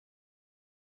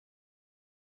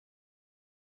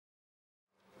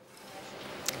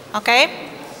Okay?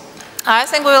 I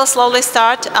think we will slowly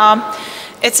start.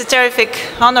 It's a terrific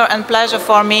honor and pleasure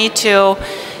for me to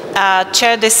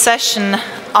chair this session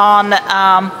on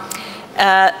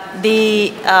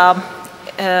the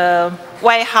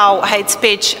way how hate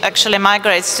speech actually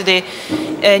migrates to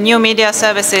the new media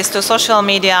services, to social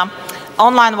media,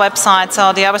 online websites. So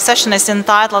our session is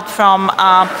entitled From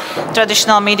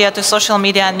Traditional Media to Social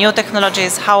Media and New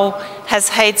Technologies, How Has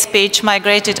Hate Speech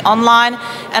Migrated Online?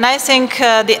 And I think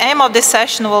the aim of this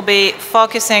session will be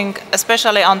focusing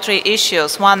especially on three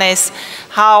issues. One is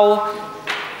how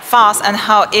fast and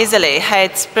how easily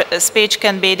hate speech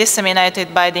can be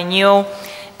disseminated by the new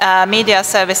media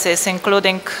services,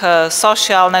 including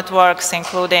social networks,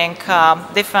 including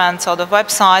different sort of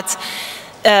websites.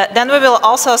 Then we will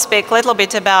also speak a little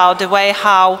bit about the way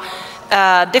how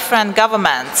different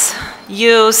governments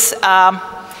use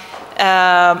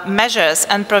measures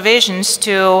and provisions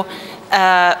to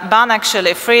ban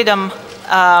actually freedom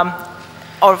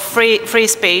or free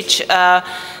speech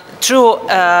through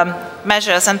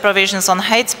measures and provisions on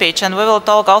hate speech. And we will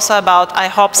talk also about, I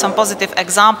hope, some positive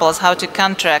examples how to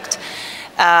counteract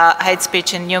hate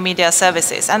speech in new media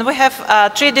services. And we have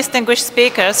three distinguished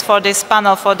speakers for this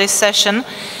panel, for this session.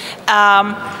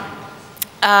 And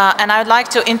I would like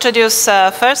to introduce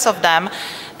first of them,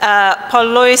 Paul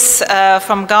Lewis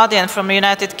from Guardian from the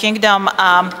United Kingdom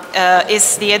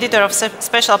is the editor of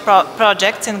special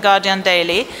projects in Guardian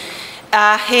Daily.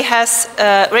 He has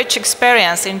rich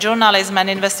experience in journalism and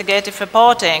investigative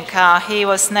reporting. He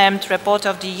was named Reporter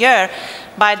of the Year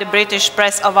by the British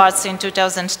Press Awards in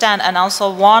 2010 and also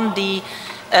won the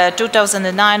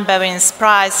 2009 Bevins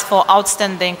Prize for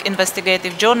Outstanding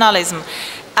Investigative Journalism.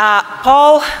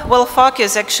 Paul will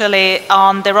focus actually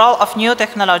on the role of new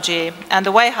technology and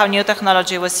the way how new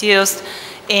technology was used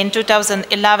in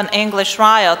 2011 English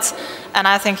riots, and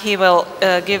I think he will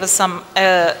give us some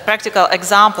practical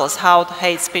examples how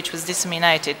hate speech was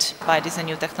disseminated by these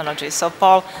new technologies. So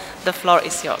Paul, the floor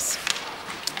is yours.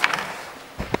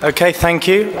 Okay, thank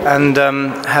you, and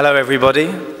hello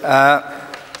everybody.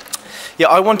 Yeah,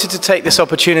 I wanted to take this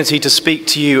opportunity to speak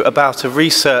to you about a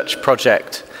research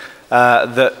project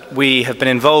that we have been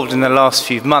involved in the last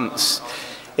few months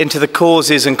into the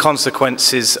causes and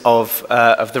consequences of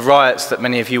the riots that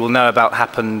many of you will know about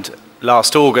happened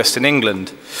last August in England.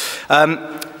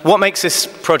 What makes this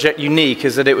project unique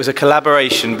is that it was a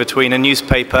collaboration between a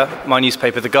newspaper, my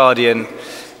newspaper, The Guardian,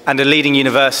 and a leading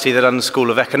university, the London School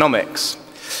of Economics.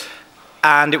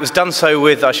 And it was done so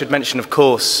with, I should mention, of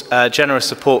course, generous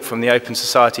support from the Open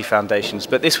Society Foundations.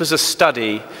 But this was a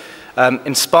study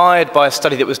inspired by a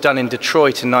study that was done in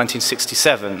Detroit in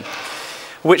 1967,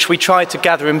 which we tried to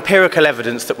gather empirical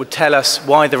evidence that would tell us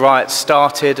why the riots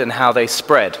started and how they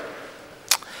spread.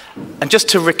 And just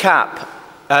to recap,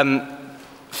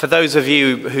 for those of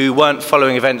you who weren't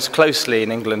following events closely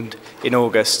in England in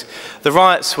August, the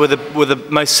riots were the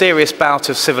most serious bout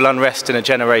of civil unrest in a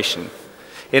generation.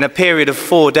 In a period of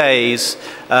 4 days,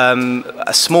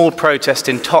 a small protest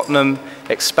in Tottenham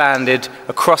expanded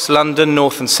across London,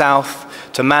 north and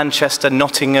south, to Manchester,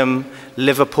 Nottingham,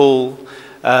 Liverpool,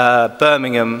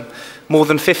 Birmingham. More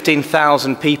than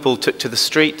 15,000 people took to the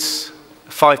streets,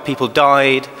 5 people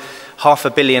died,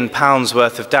 £500 million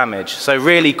worth of damage. So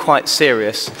really quite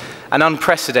serious and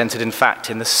unprecedented, in fact,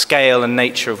 in the scale and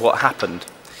nature of what happened.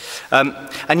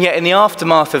 And yet in the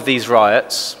aftermath of these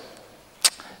riots,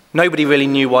 nobody really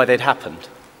knew why they'd happened.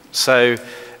 So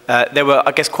there were,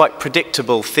 I guess, quite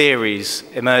predictable theories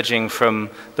emerging from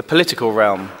the political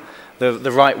realm.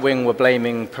 The right wing were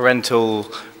blaming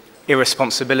parental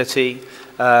irresponsibility,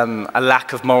 a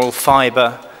lack of moral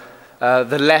fibre.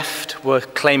 The left were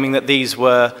claiming that these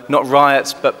were not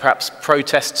riots, but perhaps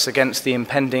protests against the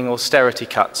impending austerity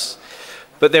cuts.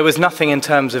 But there was nothing in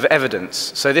terms of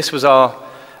evidence. So this was our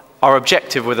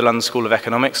objective with the London School of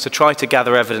Economics, to try to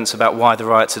gather evidence about why the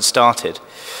riots had started.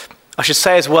 I should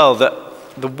say as well that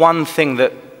the one thing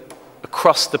that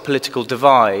across the political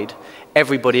divide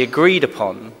everybody agreed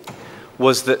upon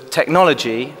was that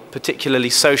technology, particularly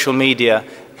social media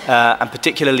and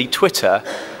particularly Twitter,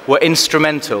 were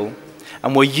instrumental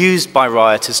and were used by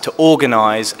rioters to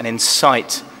organize and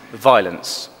incite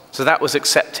violence. So that was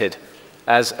accepted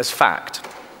as fact.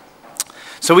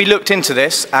 So we looked into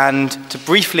this, and to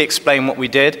briefly explain what we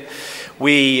did,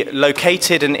 we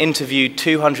located and interviewed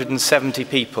 270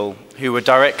 people who were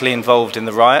directly involved in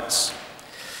the riots.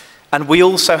 And we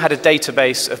also had a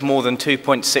database of more than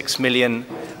 2.6 million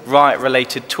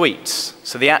riot-related tweets.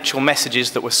 So the actual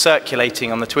messages that were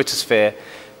circulating on the Twitter sphere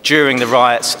during the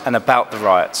riots and about the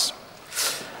riots.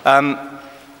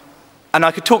 And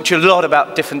I could talk to you a lot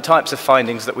about different types of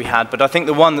findings that we had, but I think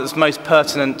the one that's most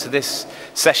pertinent to this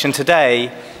session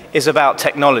today is about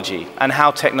technology and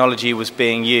how technology was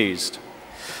being used.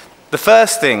 The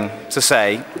first thing to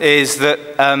say is that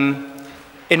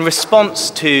in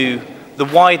response to the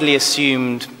widely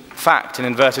assumed fact, in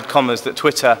inverted commas, that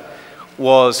Twitter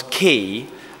was key,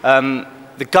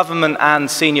 the government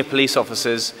and senior police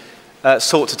officers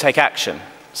sought to take action.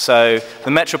 So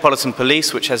the Metropolitan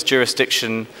Police, which has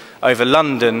jurisdiction over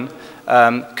London,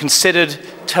 considered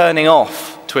turning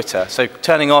off Twitter, so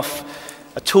turning off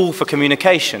a tool for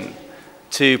communication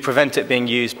to prevent it being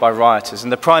used by rioters.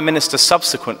 And the Prime Minister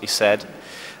subsequently said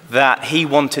that he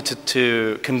wanted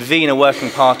to convene a working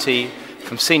party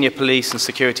from senior police and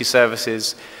security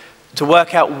services to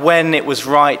work out when it was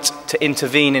right to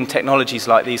intervene in technologies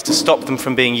like these to stop them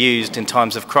from being used in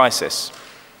times of crisis.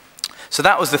 So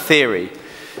that was the theory.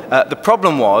 The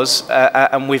problem was,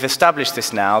 and we've established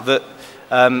this now, that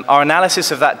our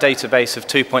analysis of that database of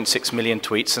 2.6 million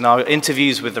tweets and our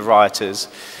interviews with the rioters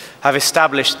have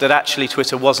established that actually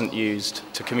Twitter wasn't used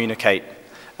to communicate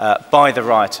by the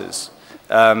rioters.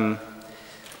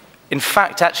 In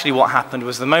fact, actually what happened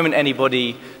was the moment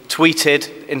anybody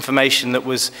tweeted information that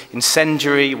was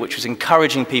incendiary, which was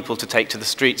encouraging people to take to the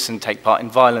streets and take part in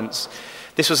violence,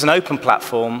 this was an open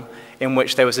platform in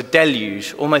which there was a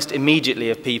deluge almost immediately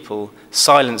of people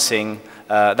silencing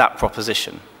that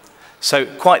proposition. So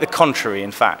quite the contrary,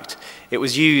 in fact. It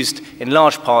was used in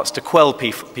large parts to quell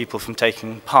people from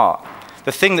taking part.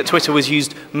 The thing that Twitter was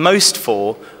used most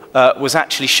for was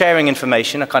actually sharing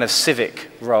information, a kind of civic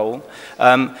role,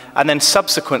 and then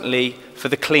subsequently for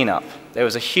the cleanup. There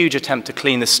was a huge attempt to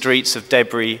clean the streets of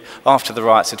debris after the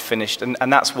riots had finished,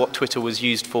 and that's what Twitter was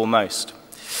used for most.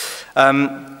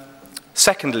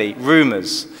 Secondly,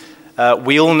 rumors.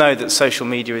 We all know that social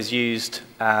media is used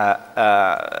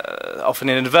often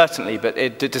inadvertently, but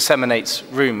it disseminates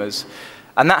rumors.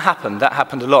 And that happened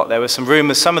a lot. There were some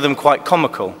rumors, some of them quite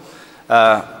comical.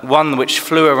 One which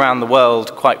flew around the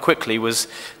world quite quickly was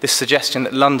this suggestion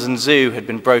that London Zoo had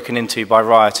been broken into by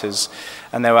rioters,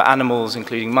 and there were animals,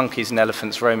 including monkeys and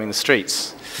elephants, roaming the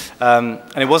streets. And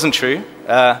it wasn't true.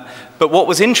 But what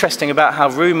was interesting about how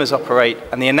rumors operate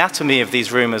and the anatomy of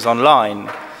these rumors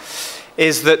online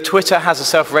is that Twitter has a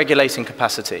self-regulating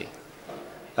capacity.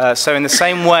 So in the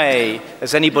same way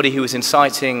as anybody who was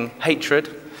inciting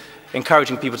hatred,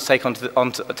 encouraging people to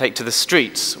take to the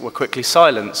streets were quickly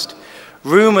silenced,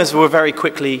 rumors were very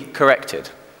quickly corrected,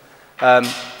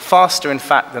 faster in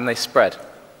fact than they spread.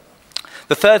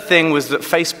 The third thing was that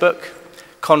Facebook,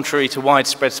 contrary to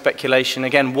widespread speculation,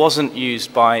 again wasn't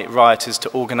used by rioters to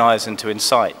organize and to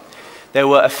incite. There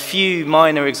were a few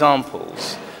minor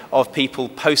examples of people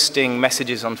posting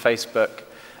messages on Facebook,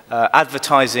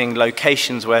 advertising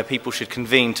locations where people should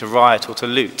convene to riot or to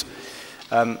loot.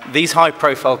 These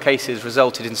high-profile cases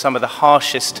resulted in some of the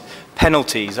harshest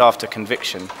penalties after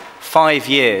conviction. 5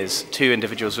 years 2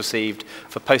 individuals received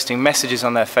for posting messages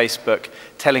on their Facebook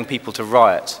telling people to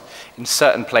riot in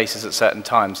certain places at certain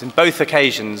times. In both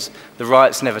occasions, the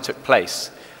riots never took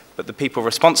place, but the people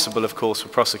responsible, of course,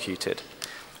 were prosecuted.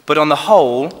 But on the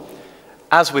whole,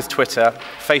 as with Twitter,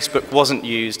 Facebook wasn't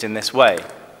used in this way.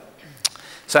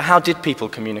 So how did people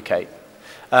communicate?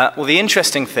 Well, the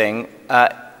interesting thing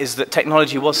is that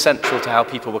technology was central to how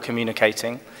people were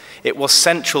communicating. It was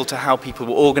central to how people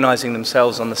were organizing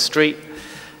themselves on the street,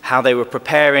 how they were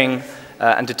preparing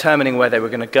and determining where they were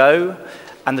going to go,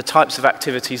 and the types of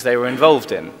activities they were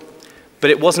involved in. But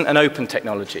it wasn't an open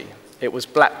technology. It was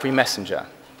BlackBerry Messenger.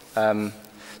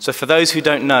 So for those who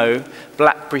don't know,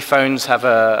 BlackBerry phones have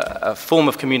a form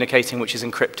of communicating which is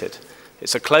encrypted.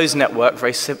 It's a closed network,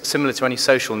 very similar to any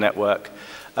social network.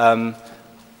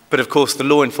 But of course, the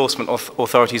law enforcement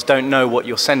authorities don't know what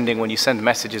you're sending when you send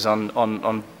messages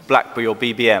on BlackBerry or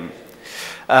BBM.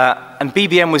 And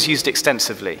BBM was used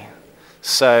extensively.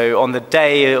 So on the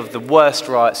day of the worst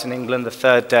riots in England, the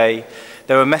 3rd day,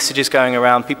 there were messages going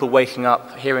around, people waking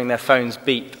up, hearing their phones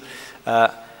beep,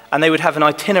 and they would have an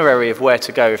itinerary of where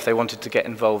to go if they wanted to get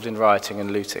involved in rioting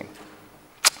and looting.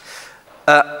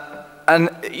 And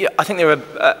I think there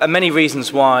are many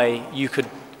reasons why you could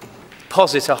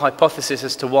posit a hypothesis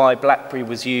as to why BlackBerry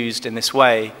was used in this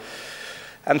way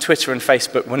and Twitter and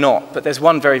Facebook were not. But there's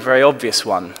one very, very obvious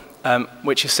one,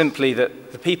 which is simply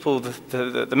that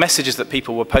the messages that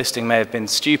people were posting may have been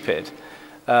stupid,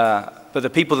 but the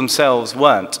people themselves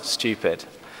weren't stupid.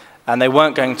 And they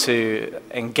weren't going to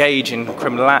engage in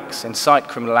criminal acts, incite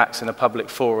criminal acts in a public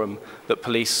forum that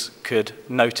police could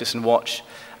notice and watch,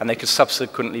 and they could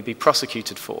subsequently be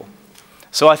prosecuted for.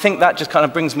 So I think that just kind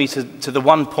of brings me to the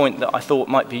one point that I thought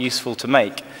might be useful to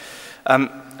make.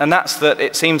 And and that's that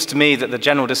it seems to me that the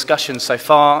general discussion so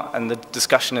far, and the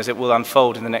discussion as it will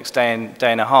unfold in the next day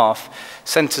and a half,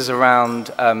 centers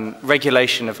around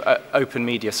regulation of open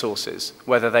media sources,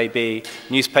 whether they be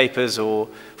newspapers or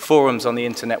forums on the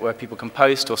internet where people can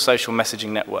post, or social messaging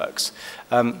networks.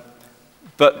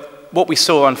 But what we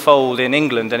saw unfold in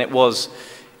England, and it was,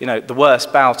 you know, the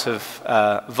worst bout of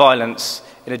violence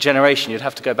in a generation, you'd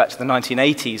have to go back to the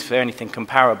 1980s for anything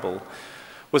comparable,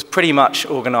 was pretty much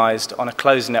organized on a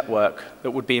closed network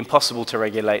that would be impossible to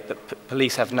regulate, that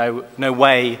police have no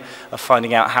way of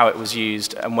finding out how it was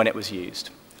used and when it was used.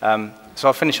 So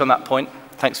I'll finish on that point.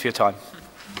 Thanks for your time.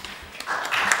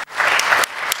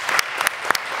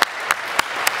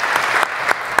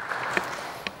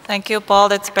 Thank you, Paul.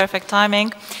 That's perfect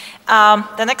timing.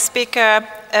 The next speaker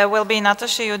will be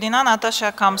Natasha Yudina.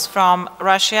 Natasha comes from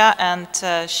Russia, and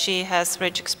she has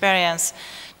rich experience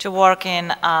to work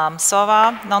in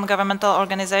SOVA, non-governmental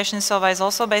organization. SOVA is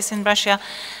also based in Russia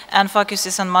and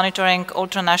focuses on monitoring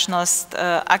ultranationalist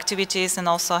activities and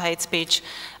also hate speech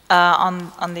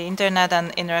on the internet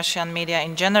and in Russian media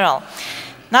in general.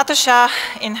 Natasha,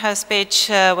 in her speech,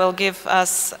 will give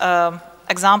us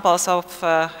examples of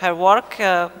her work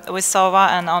with SOVA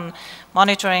and on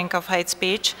monitoring of hate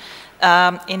speech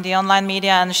in the online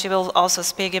media, and she will also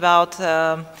speak about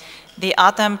the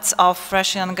attempts of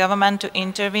Russian government to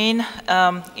intervene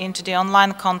into the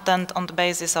online content on the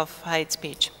basis of hate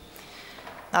speech.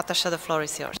 Natasha, the floor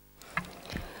is yours.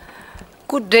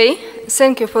 Good day.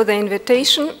 Thank you for the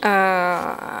invitation.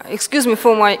 Excuse me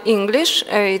for my English.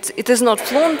 It is not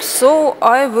fluent, so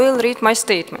I will read my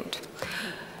statement.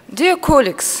 Dear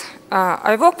colleagues,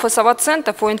 I work for SOVA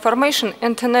Center for Information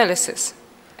and Analysis,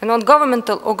 a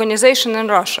non-governmental organization in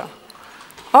Russia.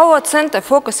 Our center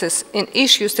focuses on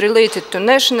issues related to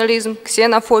nationalism,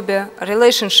 xenophobia,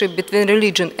 relationship between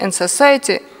religion and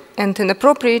society, and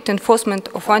inappropriate enforcement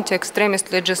of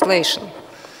anti-extremist legislation.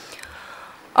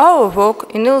 Our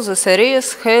work in all these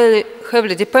areas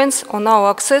heavily depends on our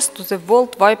access to the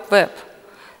World Wide Web.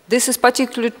 This is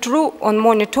particularly true on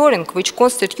monitoring, which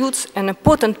constitutes an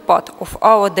important part of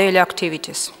our daily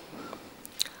activities.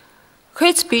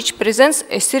 Hate speech presents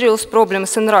a serious problem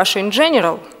in Russia in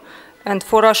general, and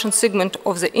for Russian segment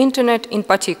of the internet in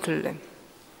particular.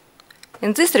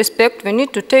 In this respect, we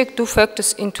need to take two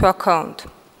factors into account.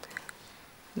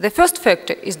 The first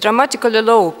factor is dramatically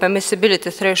low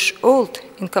permissibility threshold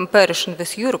in comparison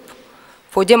with Europe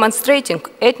for demonstrating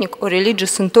ethnic or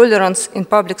religious intolerance in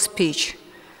public speech.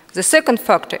 The second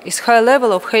factor is high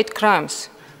level of hate crimes,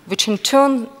 which in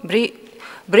turn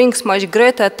brings much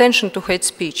greater attention to hate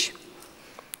speech.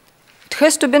 It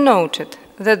has to be noted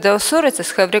that the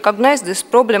authorities have recognized this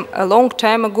problem a long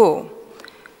time ago,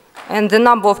 and the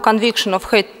number of convictions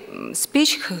of hate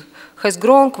speech has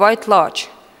grown quite large.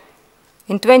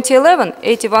 In 2011,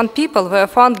 81 people were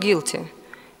found guilty,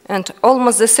 and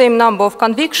almost the same number of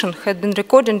convictions had been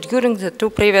recorded during the 2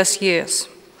 previous years.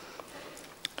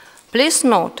 Please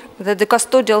note that the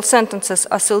custodial sentences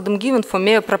are seldom given for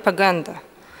mere propaganda.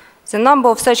 The number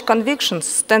of such convictions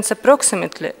stands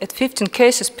approximately at 15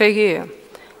 cases per year,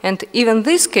 and even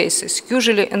these cases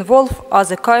usually involve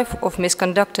other kind of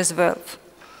misconduct as well.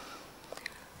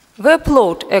 We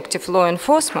applaud active law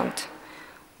enforcement,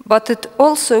 but it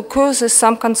also causes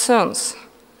some concerns.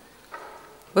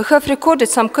 We have recorded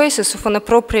some cases of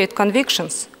inappropriate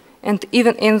convictions, and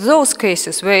even in those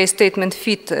cases where a statement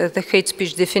fits the hate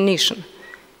speech definition,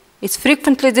 it's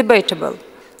frequently debatable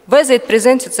whether it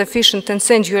presented sufficient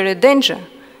incendiary danger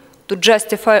to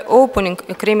justify opening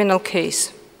a criminal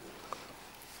case.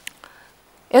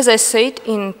 As I said,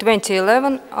 in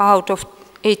 2011, out of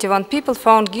 81 people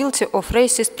found guilty of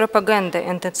racist propaganda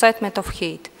and incitement of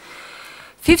hate.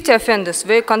 50 offenders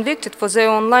were convicted for their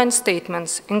online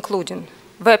statements, including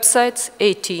websites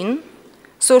 18,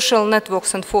 social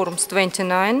networks and forums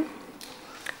 29,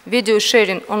 video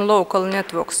sharing on local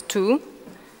networks 2,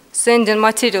 sending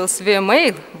materials via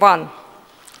mail 1.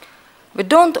 We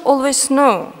don't always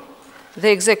know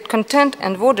the exact content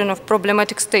and wording of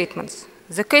problematic statements.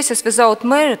 The cases without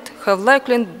merit have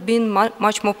likely been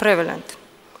much more prevalent.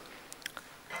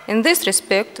 In this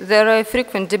respect, there are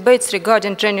frequent debates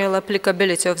regarding general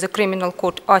applicability of the Criminal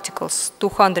Code Articles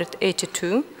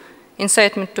 282,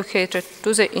 incitement to hatred,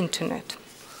 to the internet.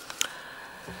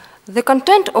 The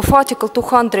content of Article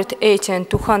 280 and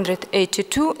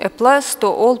 282 applies to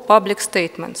all public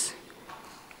statements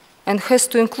and has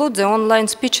to include the online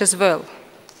speech as well.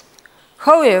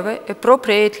 However,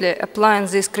 appropriately applying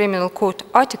these criminal code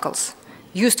articles,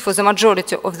 used for the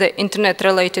majority of the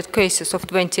internet-related cases of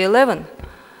 2011,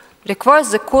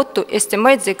 requires the court to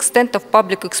estimate the extent of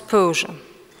public exposure.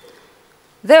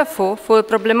 Therefore, for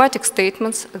problematic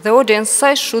statements, the audience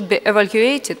size should be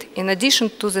evaluated in addition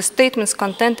to the statement's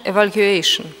content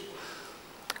evaluation.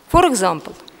 For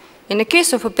example, in the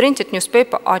case of printed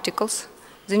newspaper articles,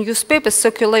 the newspaper's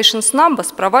circulation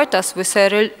numbers provide us with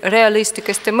a realistic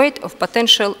estimate of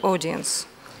potential audience.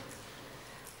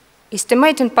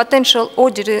 Estimating potential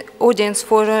audience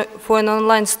for an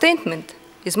online statement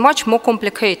is much more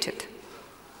complicated.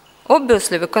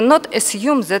 Obviously, we cannot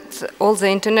assume that all the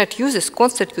internet users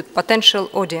constitute potential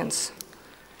audience.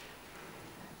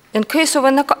 In case of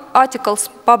an article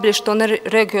published on a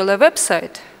regular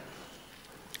website,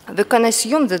 we can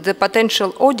assume that the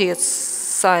potential audience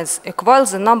size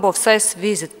equals the number of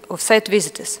site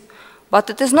visitors, but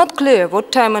it is not clear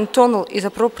what time interval is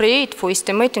appropriate for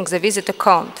estimating the visitor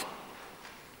count.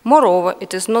 Moreover,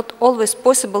 it is not always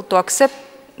possible to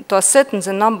ascertain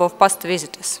the number of past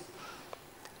visitors.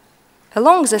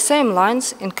 Along the same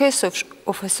lines, in case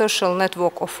of a social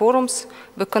network or forums,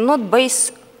 we cannot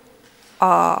base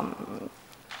our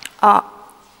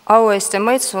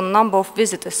estimates on number of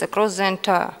visitors across the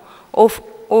entire,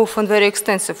 often very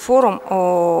extensive forum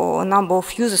or number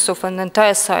of users of an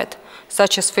entire site,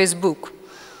 such as Facebook.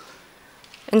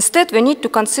 Instead, we need to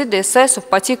consider the size of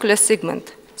particular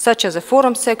segment, such as a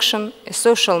forum section, a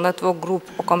social network group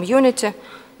or community,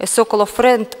 a circle of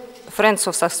friends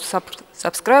of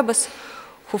subscribers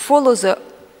who follow the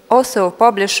author or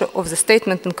publisher of the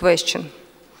statement in question.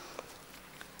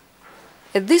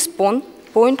 At this point,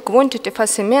 quantitative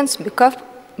assessments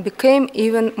became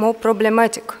even more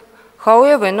problematic.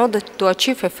 However, in order to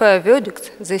achieve a fair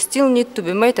verdict, they still need to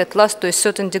be made at last to a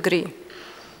certain degree.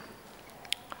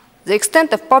 The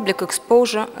extent of public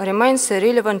exposure remains a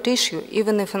relevant issue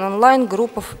even if an online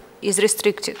group is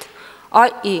restricted,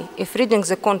 i.e., if reading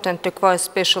the content requires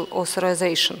special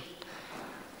authorization.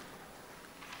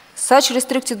 Such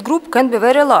restricted group can be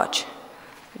very large,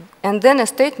 and then a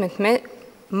statement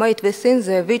made within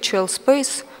the virtual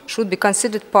space should be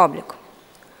considered public.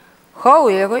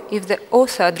 However, if the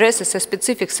author addresses a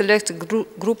specific selected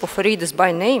group of readers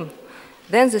by name,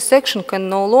 then the section can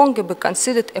no longer be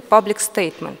considered a public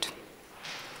statement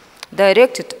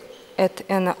directed at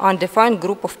an undefined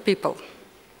group of people.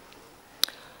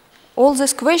 All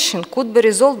this question could be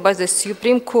resolved by the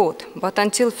Supreme Court, but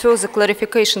until further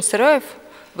clarifications arrive,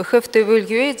 we have to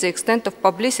evaluate the extent of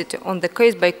publicity on the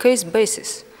case-by-case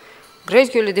basis,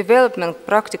 gradually developing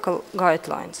practical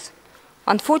guidelines.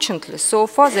 Unfortunately, so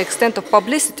far the extent of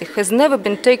publicity has never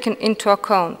been taken into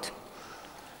account.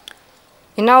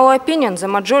 In our opinion, the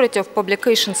majority of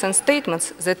publications and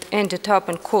statements that ended up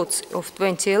in courts of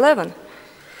 2011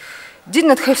 did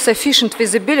not have sufficient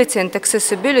visibility and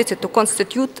accessibility to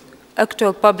constitute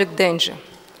actual public danger,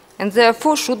 and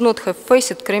therefore should not have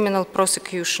faced criminal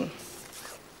prosecution.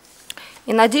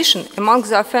 In addition, among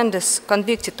the offenders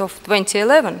convicted of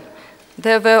 2011,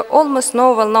 there were almost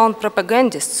no well-known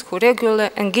propagandists who regularly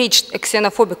engaged in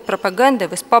xenophobic propaganda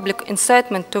with public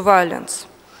incitement to violence.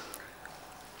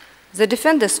 The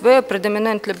defenders were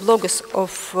predominantly bloggers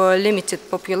of limited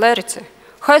popularity,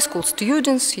 high school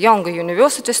students, younger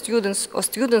university students, or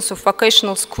students of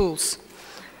vocational schools.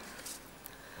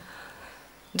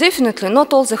 Definitely,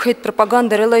 not all the hate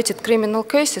propaganda-related criminal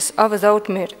cases are without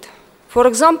merit. For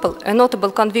example, a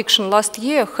notable conviction last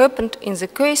year happened in the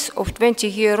case of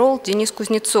 20-year-old Denis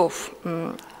Kuznetsov,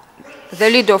 the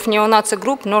leader of neo-Nazi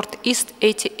group Northeast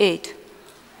 88,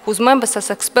 whose members are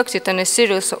suspected in a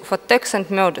series of attacks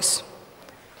and murders.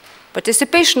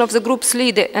 Participation of the group's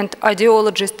leader and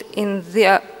ideologist in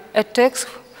their attacks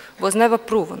was never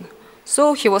proven,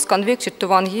 so he was convicted to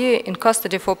 1 year in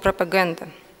custody for propaganda.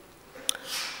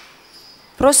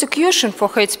 Prosecution for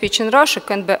hate speech in Russia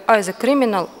can be either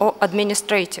criminal or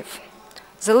administrative.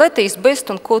 The latter is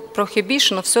based on court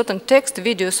prohibition of certain text,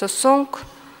 videos, or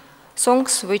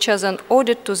songs which are then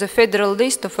added to the federal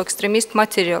list of extremist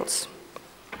materials.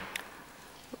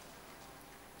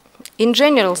 In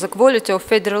general, the quality of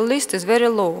federal list is very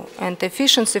low, and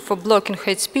efficiency for blocking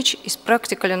hate speech is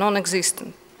practically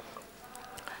non-existent.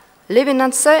 Leaving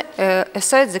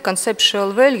aside the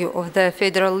conceptual value of the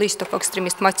federal list of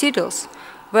extremist materials,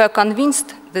 we are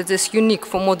convinced that this unique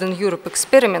for modern Europe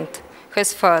experiment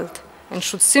has failed and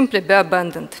should simply be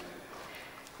abandoned.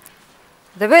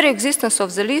 The very existence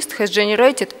of the list has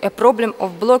generated a problem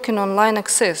of blocking online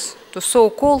access to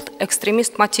so-called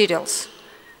extremist materials.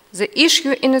 The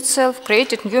issue in itself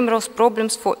created numerous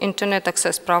problems for internet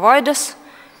access providers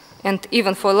and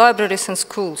even for libraries and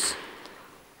schools.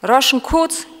 Russian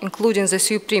courts, including the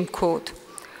Supreme Court,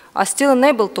 are still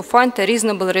unable to find a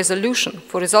reasonable resolution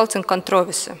for resulting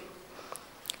controversy.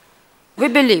 We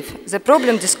believe the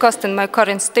problem discussed in my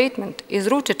current statement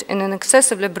is rooted in an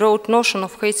excessively broad notion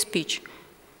of hate speech,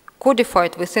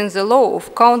 codified within the law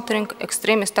of countering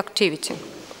extremist activity.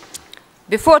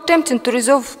 Before attempting to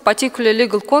resolve particular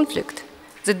legal conflict,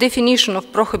 the definition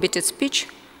of prohibited speech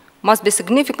must be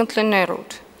significantly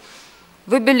narrowed.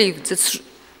 We believe this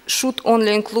should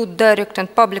only include direct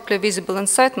and publicly visible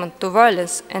incitement to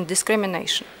violence and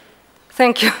discrimination.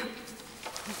 Thank you.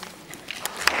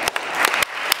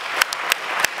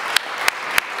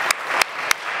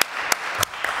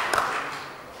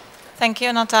 Thank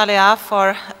you, Natalia,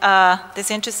 for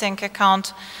this interesting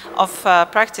account of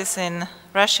practice in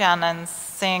Russian, and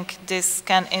think this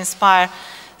can inspire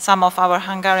some of our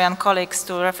Hungarian colleagues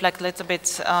to reflect a little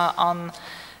bit on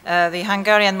the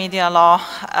Hungarian media law,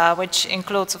 which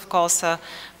includes, of course,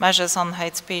 measures on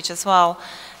hate speech as well.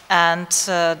 And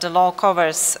the law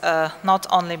covers not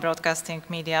only broadcasting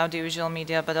media, audiovisual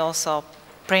media, but also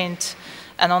print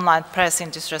and online press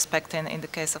in this respect in the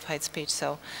case of hate speech.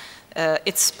 So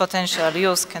its potential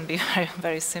use can be very,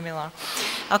 very similar.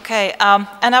 Okay,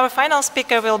 and our final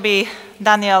speaker will be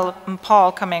Daniel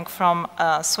Paul, coming from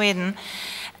Sweden.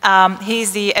 He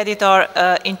is the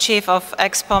editor-in-chief of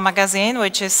Expo magazine,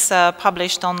 which is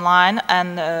published online,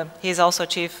 and he is also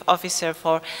chief officer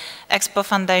for Expo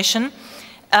Foundation.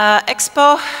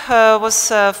 Expo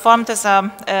was formed as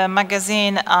a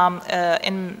magazine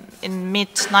in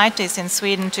mid-90s in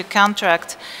Sweden to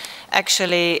counteract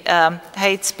actually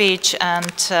hate speech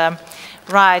and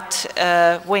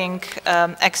right-wing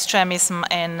extremism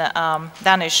in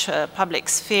Danish public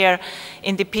sphere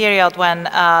in the period when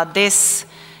these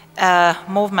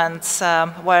movements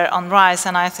were on rise,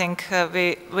 and I think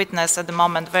we witness at the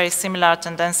moment very similar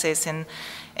tendencies in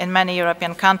many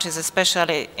European countries,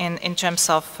 especially in terms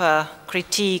of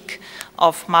critique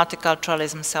of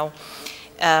multiculturalism. So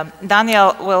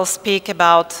Daniel will speak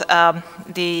about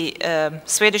the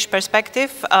Swedish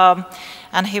perspective,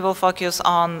 and he will focus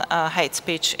on hate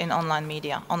speech in online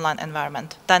media, online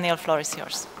environment. Daniel, floor is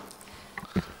yours.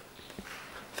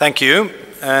 Thank you,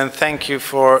 and thank you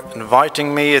for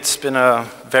inviting me. It's been a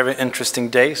very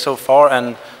interesting day so far,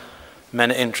 and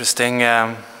many interesting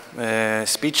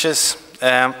speeches.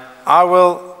 I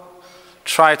will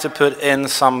try to put in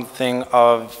something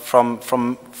from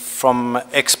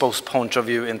Expo's point of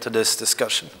view into this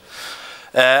discussion.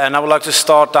 And I would like to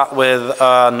start that with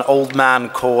an old man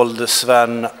called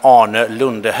Sven Arne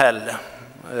Lundehäll.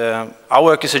 I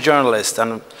work as a journalist,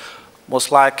 and it was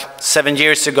like 7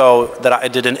 years ago that I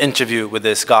did an interview with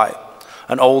this guy,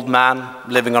 an old man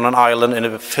living on an island in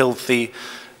a filthy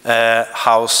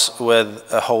house with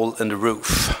a hole in the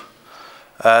roof.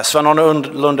 Sven Arne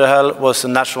Lundehäll was a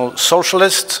National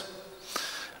Socialist,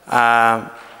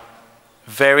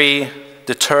 very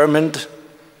determined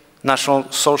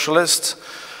National Socialist,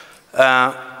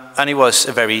 and he was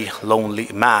a very lonely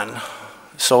man,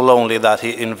 so lonely that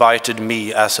he invited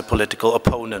me as a political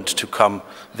opponent to come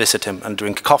visit him and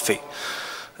drink coffee.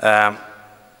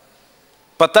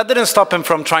 But that didn't stop him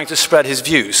from trying to spread his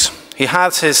views. He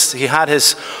had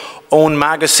his own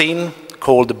magazine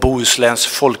called Bohusläns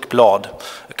Folkblad,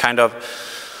 a kind of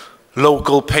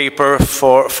local paper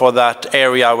for that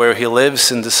area where he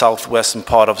lives in the southwestern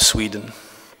part of Sweden.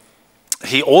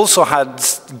 He also had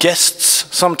guests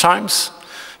sometimes.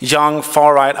 Young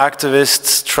far-right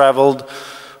activists traveled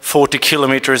 40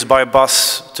 kilometers by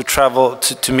bus to travel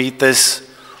to meet this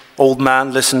old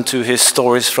man, listen to his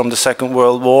stories from the Second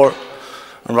World War,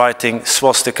 and writing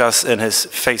swastikas in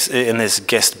his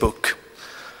guest book.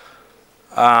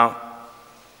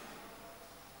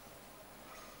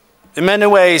 In many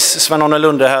ways, Sven Arne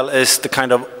Lundehäll is the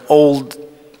kind of old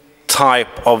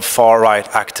type of far-right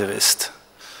activist.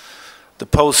 The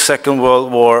post-Second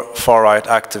World War far-right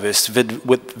activist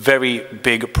with very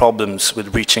big problems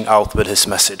with reaching out with his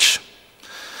message.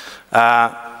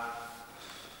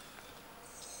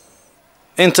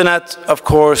 Internet, of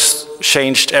course,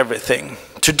 changed everything.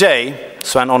 Today,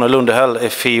 Sven Arne Lundehäll,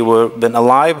 if he were been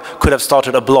alive, could have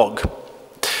started a blog.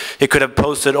 He could have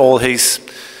posted all his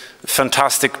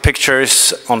fantastic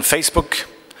pictures on Facebook.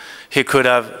 He could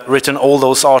have written all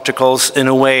those articles in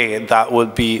a way that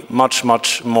would be much,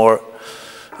 much more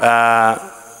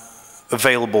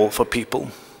available for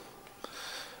people.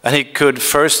 And he could,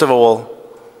 first of all,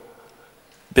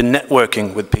 be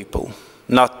networking with people,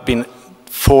 not being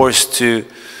forced to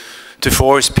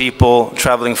force people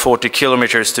traveling 40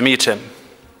 kilometers to meet him.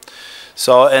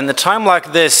 So in a time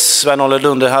like this, Sven Arne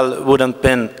Lundehäll wouldn't have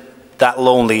been that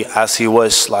lonely as he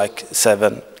was like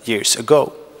 7 years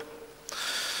ago.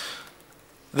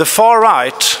 The far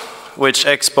right, which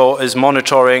Expo is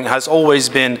monitoring, has always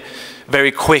been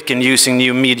very quick in using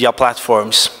new media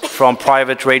platforms. from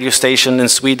private radio station in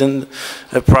Sweden,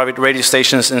 private radio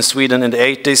stations in Sweden in the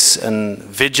 80s, and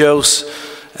videos,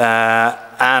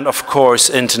 and of course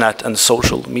internet and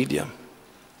social media.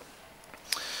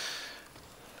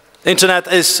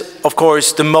 Internet is, of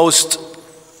course, the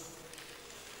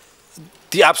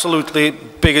absolutely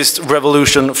biggest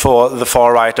revolution for the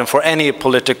far right and for any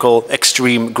political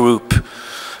extreme group.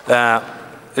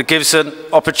 It gives an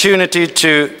opportunity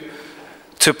to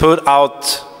put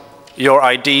out your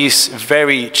ideas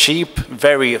very cheap,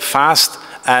 very fast,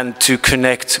 and to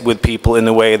connect with people in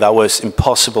a way that was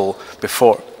impossible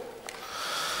before.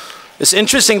 It's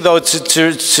interesting, though,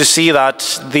 to see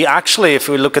that actually, if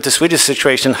we look at the Swedish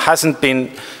situation, hasn't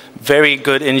been very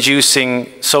good in using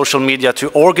social media to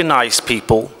organize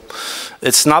people.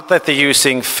 It's not that they're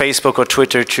using Facebook or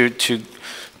Twitter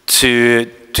to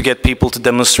get people to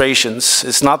demonstrations.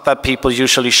 It's not that people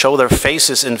usually show their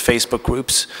faces in Facebook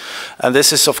groups. And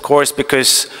this is, of course,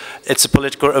 because it's a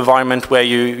political environment where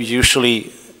you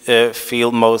usually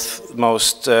feel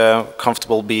most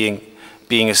comfortable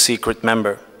being a secret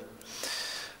member.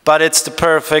 But it's the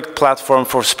perfect platform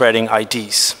for spreading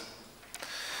ideas.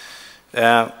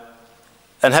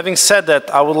 And having said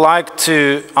that, I would like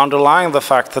to underline the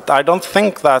fact that I don't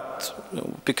think that,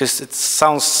 because it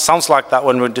sounds like that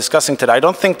when we're discussing today, I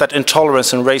don't think that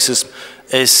intolerance and racism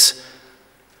is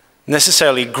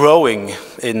necessarily growing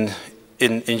in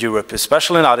Europe,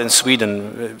 especially not in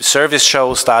Sweden. Service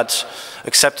shows that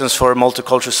acceptance for a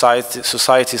multicultural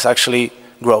society is actually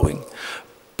growing.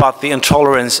 But the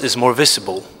intolerance is more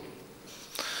visible.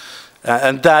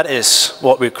 And that is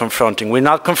what we're confronting. We're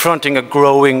not confronting a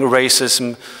growing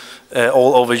racism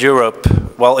all over Europe.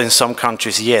 Well, in some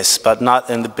countries, yes, but not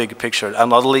in the big picture, and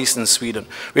not least in Sweden.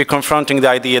 We're confronting the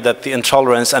idea that the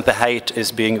intolerance and the hate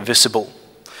is being visible.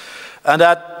 And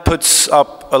that puts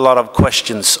up a lot of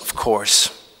questions, of course.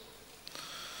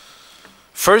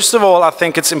 First of all, I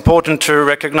think it's important to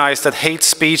recognize that hate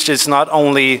speech is not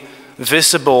only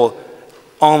visible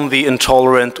on the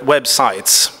intolerant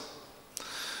websites,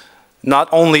 not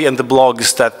only in the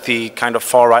blogs that the kind of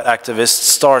far-right activists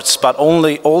starts, but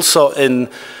also in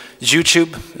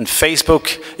YouTube, in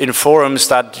Facebook, in forums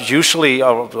that usually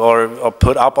are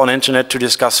put up on internet to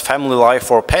discuss family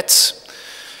life or pets.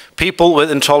 People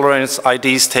with intolerance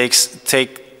ideas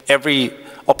take every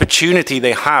opportunity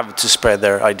they have to spread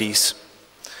their ideas,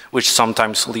 which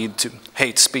sometimes lead to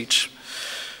hate speech.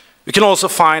 We can also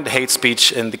find hate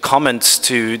speech in the comments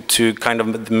to kind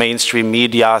of the mainstream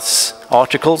media's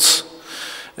articles,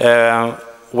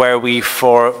 where we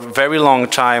for a very long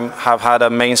time have had a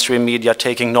mainstream media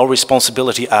taking no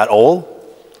responsibility at all.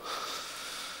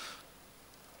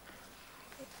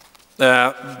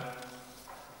 And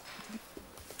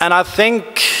I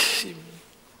think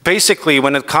basically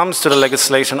when it comes to the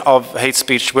legislation of hate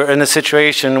speech, we're in a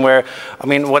situation where, I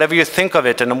mean, whatever you think of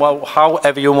it and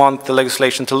however you want the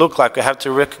legislation to look like, you have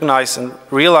to recognize and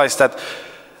realize that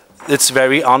it's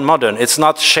very unmodern. It's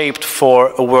not shaped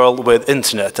for a world with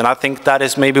internet. And I think that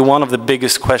is maybe one of the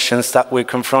biggest questions that we're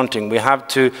confronting. We have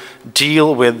to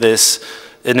deal with this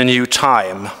in a new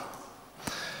time.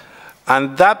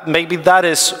 And maybe that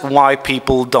is why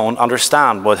people don't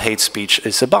understand what hate speech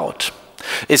is about.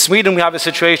 In Sweden, we have a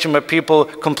situation where people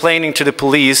complaining to the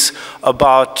police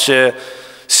about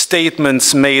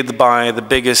statements made by the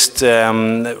biggest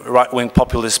right-wing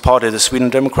populist party, the Sweden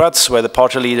Democrats, where the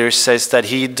party leader says that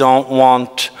he don't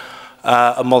want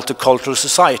a multicultural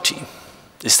society.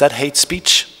 Is that hate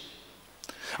speech?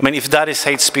 I mean, if that is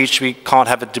hate speech, we can't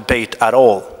have a debate at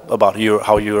all about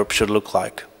how Europe should look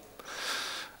like.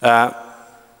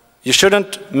 You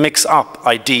shouldn't mix up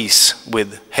ideas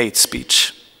with hate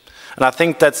speech. And I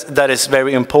think that is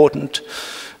very important,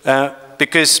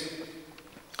 because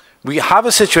we have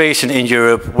a situation in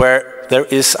Europe where there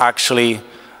is actually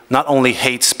not only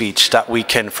hate speech that we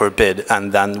can forbid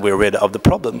and then we're rid of the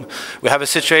problem. We have a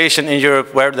situation in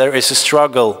Europe where there is a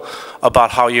struggle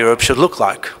about how Europe should look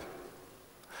like,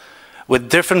 with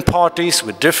different parties,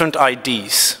 with different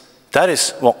ideas. That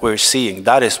is what we're seeing,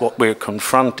 that is what we're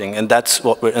confronting, and that's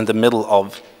what we're in the middle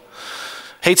of.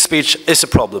 Hate speech is a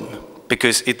problem,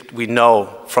 because we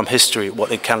know from history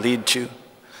what it can lead to.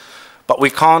 But we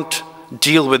can't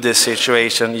deal with this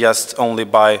situation just only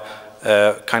by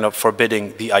kind of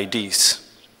forbidding the ideas.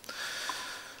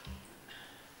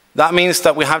 That means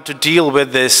that we have to deal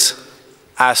with this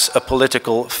as a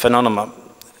political phenomenon.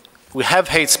 We have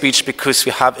hate speech because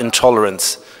we have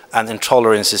intolerance, and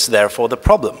intolerance is therefore the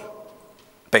problem,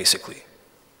 basically.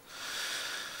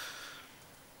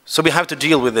 So we have to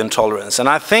deal with intolerance. And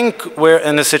I think we're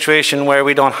in a situation where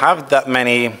we don't have that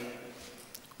many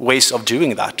ways of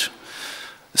doing that.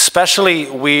 Especially,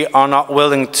 we are not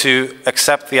willing to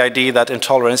accept the idea that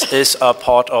intolerance is a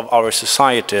part of our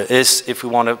society, is, if we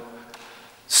want to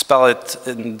spell it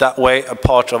in that way, a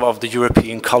part of the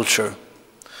European culture.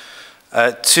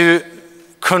 To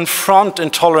confront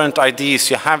intolerant ideas,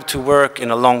 you have to work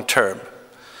in a long term.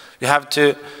 You have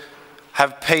to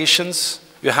have patience.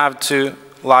 You have to,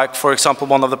 like, for example,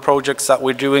 one of the projects that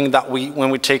we're doing, that when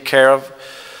we take care of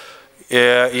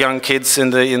young kids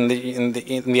in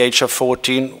the age of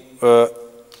 14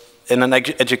 in an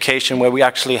education where we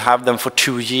actually have them for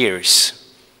 2 years.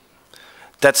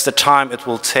 That's the time it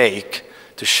will take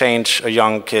to change a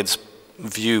young kid's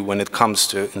view when it comes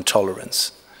to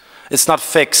intolerance. It's not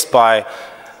fixed by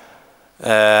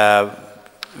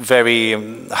very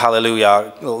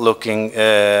hallelujah-looking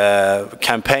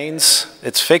campaigns.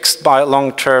 It's fixed by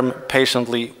long-term,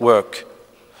 patiently work.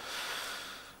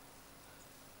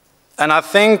 And I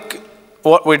think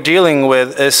what we're dealing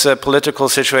with is a political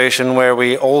situation where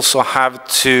we also have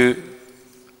to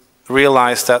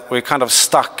realize that we're kind of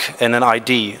stuck in an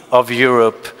idea of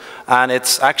Europe. And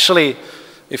it's actually,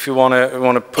 if you want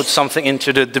to put something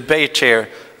into the debate here,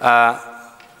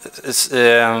 it's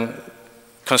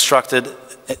constructed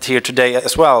here today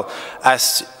as well,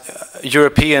 as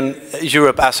Europe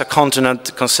as a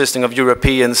continent consisting of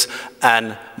Europeans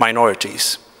and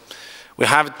minorities. We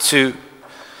have to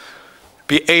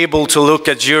be able to look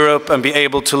at Europe and be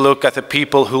able to look at the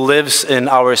people who lives in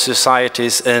our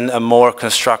societies in a more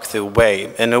constructive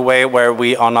way, in a way where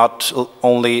we are not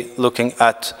only looking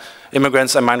at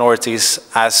immigrants and minorities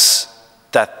as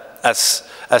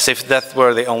if that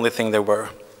were the only thing there were.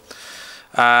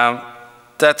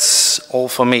 That's all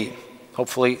for me.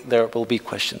 Hopefully there will be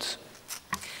questions.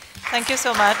 Thank you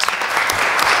so much.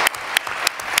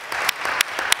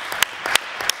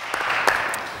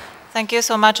 Thank you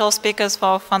so much, all speakers,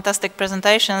 for fantastic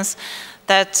presentations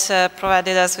that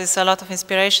provided us with a lot of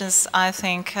inspirations, I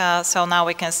think. So now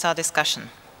we can start discussion.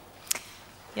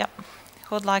 Yeah.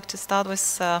 Who would like to start with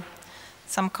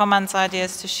some comments,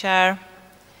 ideas to share?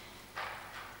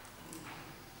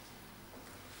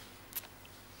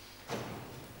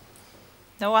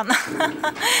 No one?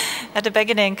 At the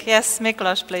beginning. Yes,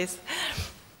 Miklos, please.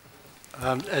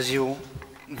 As you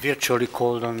virtually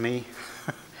called on me,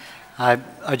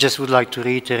 I just would like to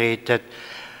reiterate that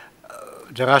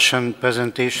the Russian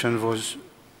presentation was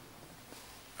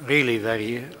really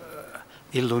very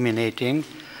illuminating,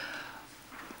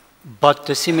 but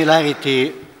the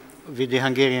similarity with the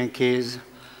Hungarian case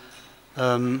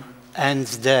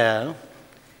ends there.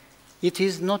 It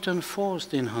is not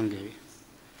enforced in Hungary,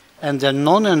 and the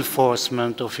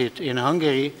non-enforcement of it in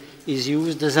Hungary is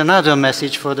used as another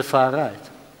message for the far right.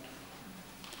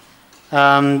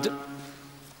 And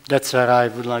that's where I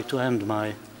would like to end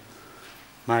my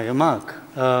remark.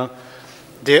 The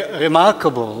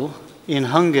remarkable in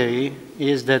Hungary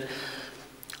is that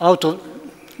out of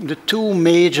the two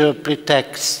major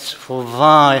pretexts for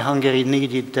why Hungary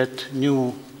needed that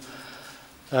new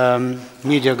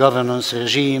media governance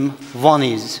regime, one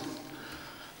is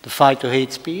the fight to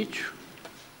hate speech,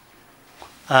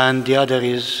 and the other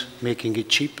is making it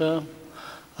cheaper.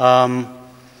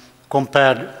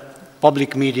 Compared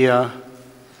public media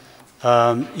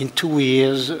in 2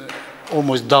 years,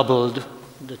 almost doubled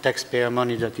the taxpayer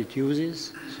money that it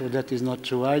uses, so that is not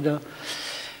true either.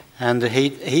 And the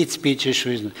hate speech issue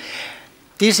is not.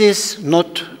 This is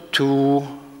not to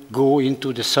go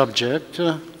into the subject,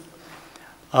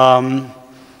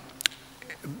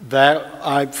 where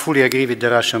I fully agree with the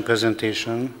Russian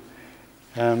presentation,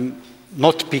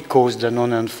 not because the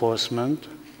non-enforcement.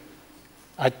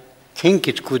 I think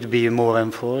it could be more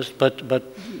enforced, but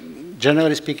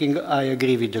generally speaking, I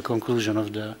agree with the conclusion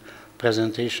of the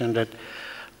presentation that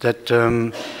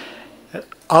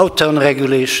outer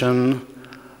regulation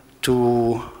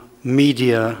to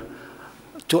media,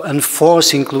 to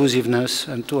enforce inclusiveness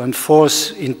and to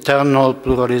enforce internal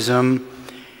pluralism,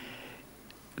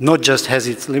 not just has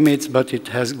its limits, but it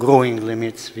has growing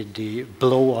limits with the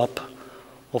blow-up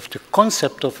of the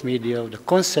concept of media, of the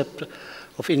concept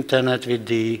of internet, with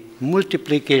the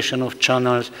multiplication of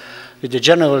channels, with the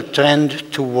general trend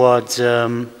towards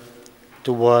Rush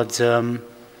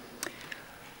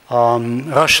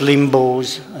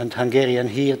Limbos and Hungarian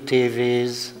Hír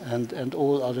TVs and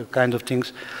all other kind of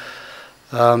things.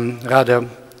 Rather,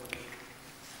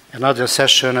 another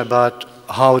session about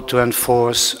how to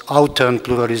enforce outer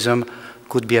pluralism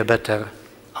could be a better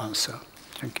answer.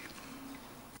 Thank you.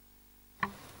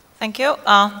 Thank you.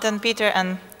 Then Peter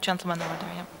and gentleman over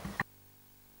there. Yeah.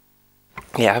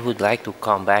 Yeah, I would like to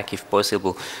come back, if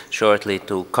possible, shortly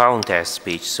to counter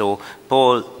speech. So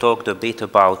Paul talked a bit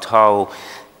about how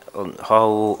on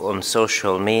how on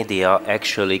social media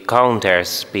actually counter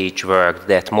speech worked,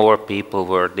 that more people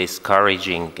were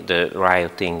discouraging the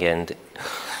rioting and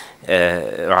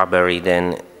robbery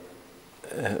than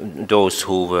those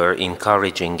who were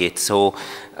encouraging it. So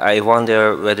I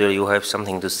wonder whether you have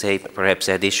something to say, perhaps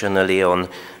additionally, on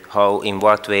how, in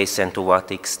what ways and to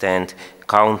what extent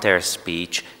counter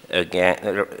speech,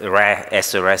 again,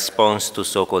 as a response to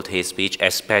so-called hate speech,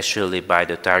 especially by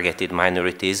the targeted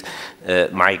minorities,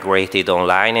 migrated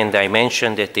online. And I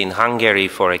mentioned that in Hungary,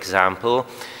 for example,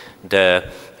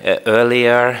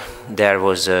 earlier there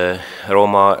was a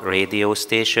Roma radio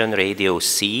station, Radio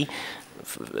C.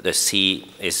 The C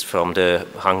is from the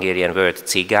Hungarian word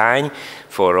cigány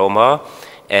for Roma,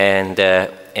 and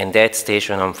that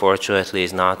station unfortunately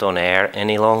is not on air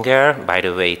any longer. By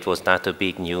the way, it was not a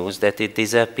big news that it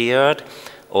disappeared.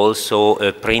 Also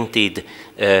a printed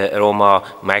Roma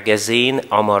magazine,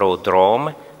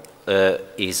 Amarodrom,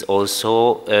 is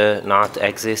also not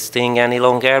existing any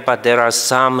longer, but there are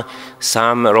some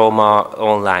Roma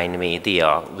online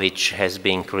media which has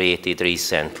been created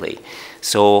recently.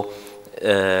 So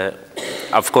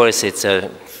of course, it's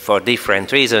for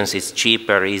different reasons. It's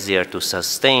cheaper, easier to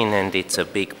sustain, and it's a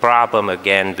big problem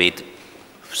again with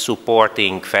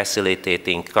supporting,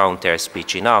 facilitating counter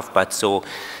speech enough. But so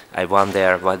I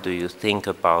wonder, what do you think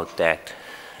about that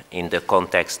in the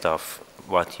context of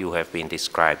what you have been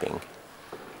describing?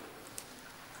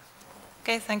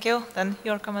 Okay, thank you. Then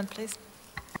your comment, please.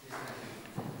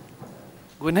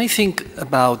 When I think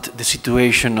about the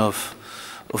situation of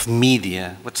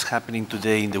media, what's happening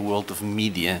today in the world of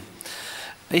media,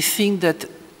 I think that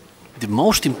the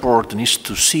most important is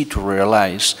to see, to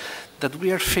realize that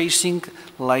we are facing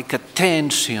like a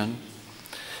tension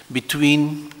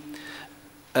between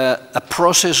a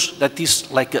process that is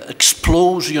like an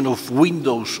explosion of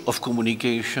windows of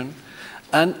communication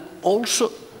and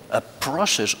also a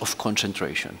process of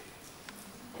concentration.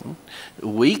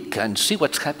 We can see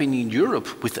what's happening in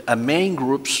Europe with main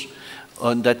groups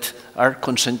that are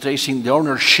concentrating the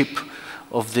ownership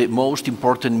of the most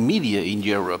important media in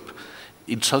Europe.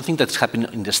 It's something that's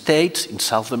happening in the States, in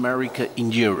South America,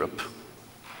 in Europe.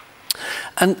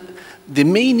 And the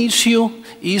main issue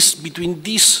is between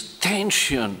this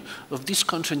tension of this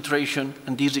concentration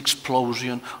and this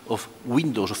explosion of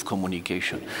windows of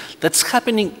communication. That's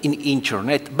happening in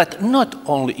internet, but not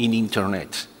only in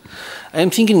internet. I'm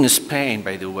thinking in Spain,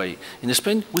 by the way. In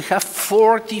Spain, we have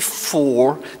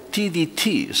 44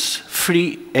 TDTs,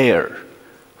 free air,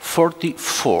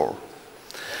 44.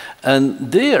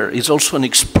 And there is also an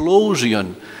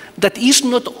explosion that is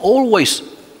not always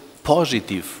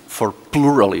positive for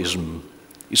pluralism.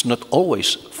 It's not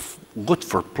always good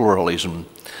for pluralism.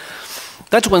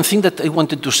 That's one thing that I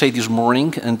wanted to say this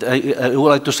morning, and I would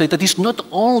like to say that it's not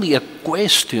only a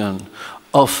question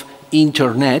of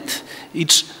internet,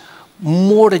 it's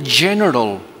more a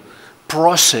general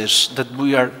process that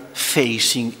we are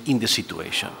facing in the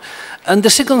situation. And the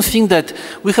second thing that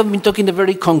we have been talking about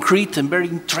very concrete and very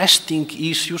interesting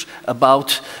issues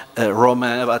about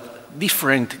Roma, about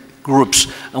different groups,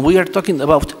 and we are talking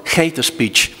about hate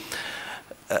speech,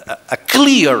 a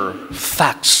clear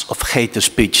facts of hate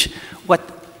speech. But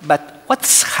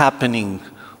what's happening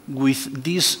with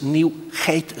this new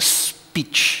hate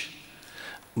speech,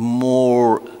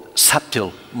 more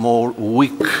subtle, more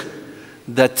weak,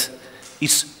 that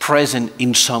is present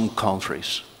in some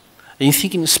countries? I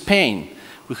think in Spain,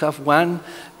 we have one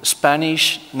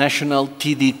Spanish national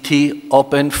TDT,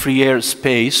 open free air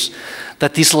space,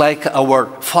 that is like our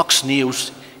Fox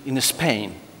News in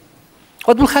Spain.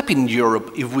 What will happen in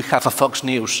Europe if we have a Fox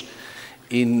News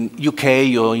in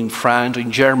UK or in France or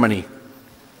in Germany?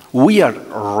 We are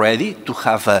ready to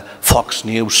have a Fox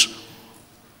News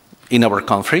in our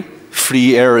country,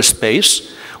 free air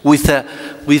space, with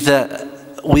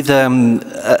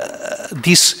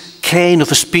this kind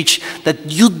of speech that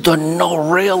you don't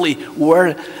know really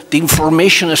where the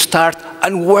information starts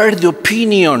and where the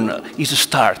opinion is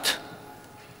start.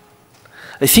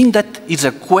 I think that is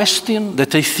a question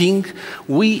that I think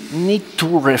we need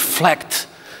to reflect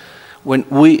when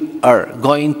we are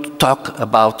going to talk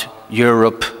about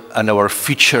Europe and our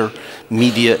future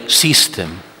media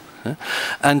system.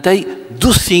 And I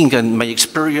do think, and my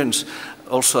experience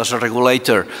also as a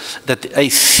regulator, that I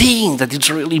think that it's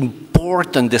really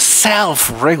important, the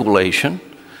self-regulation,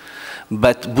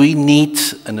 but we need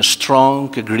a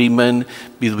strong agreement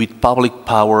with public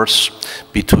powers,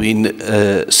 between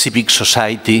civic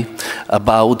society,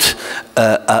 about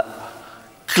a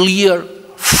clear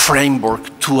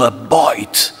framework to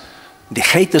avoid the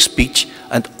hate speech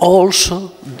and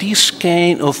also this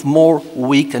kind of more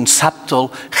weak and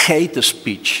subtle hate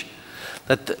speech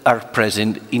that are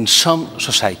present in some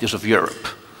societies of Europe.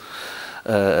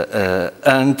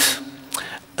 And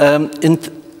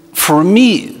for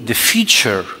me, the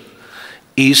future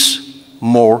is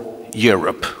more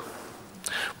Europe.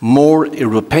 More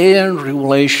European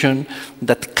regulation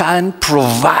that can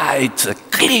provide a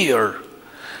clear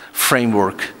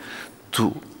framework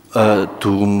to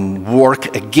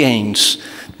work against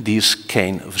this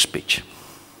kind of speech.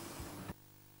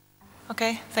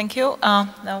 Okay, thank you.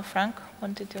 Now, Frank,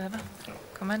 wanted to have a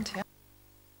comment? Yeah.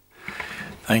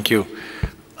 Thank you.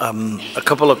 A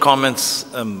couple of comments.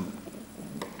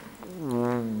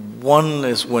 One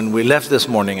is when we left this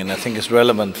morning, and I think it's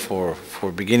relevant for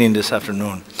beginning this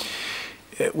afternoon,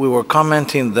 we were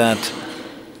commenting that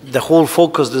the whole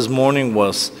focus this morning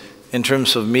was, in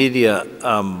terms of media,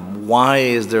 why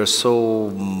is there so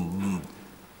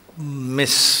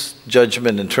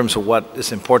misjudgment in terms of what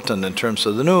is important in terms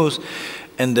of the news?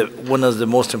 And one of the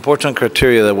most important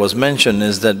criteria that was mentioned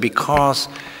is that because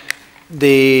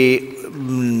the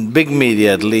big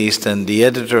media, at least, and the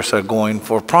editors are going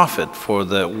for profit, for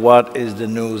what is the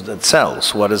news that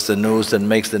sells, what is the news that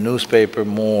makes the newspaper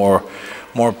more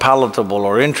palatable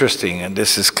or interesting, and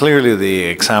this is clearly the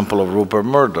example of Rupert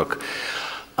Murdoch.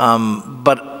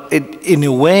 But in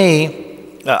a way,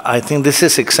 I think this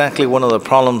is exactly one of the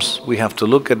problems we have to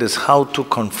look at, is how to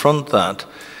confront that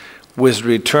with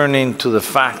returning to the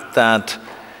fact that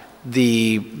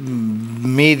the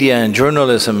media and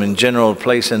journalism in general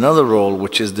plays another role,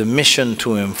 which is the mission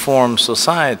to inform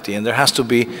society. And there has to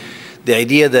be the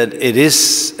idea that it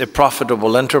is a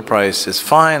profitable enterprise is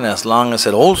fine as long as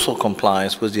it also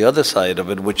complies with the other side of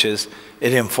it, which is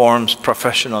it informs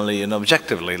professionally and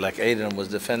objectively. Like Aidan was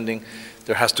defending,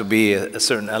 there has to be a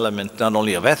certain element not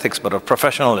only of ethics but of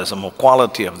professionalism, of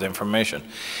quality of the information.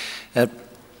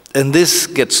 And this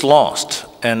gets lost.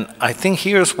 And I think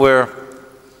here's where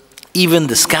even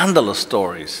the scandalous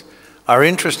stories are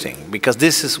interesting, because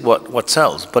this is what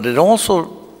sells. But it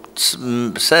also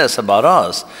says about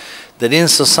us that in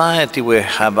society we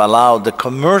have allowed the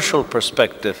commercial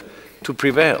perspective to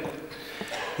prevail.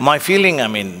 My feeling, I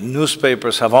mean,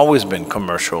 newspapers have always been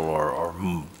commercial, or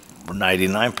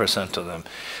 99% of them.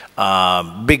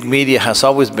 Big media has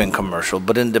always been commercial,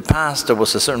 but in the past there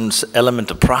was a certain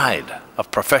element of pride, of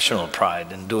professional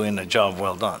pride in doing a job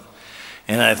well done.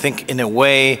 And I think in a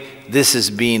way this is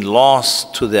being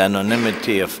lost to the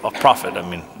anonymity of profit. I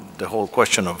mean, the whole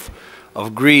question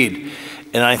of greed.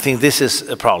 And I think this is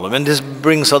a problem. And this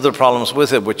brings other problems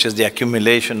with it, which is the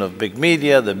accumulation of big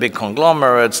media, the big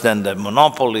conglomerates, then the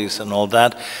monopolies and all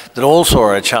that, that also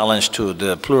are a challenge to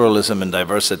the pluralism and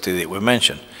diversity that we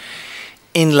mentioned.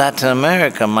 In Latin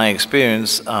America, my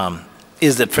experience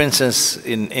is that, for instance,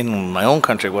 in my own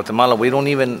country, Guatemala, we don't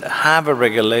even have a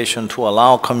regulation to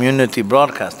allow community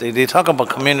broadcast. They talk about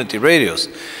community radios,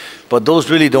 but those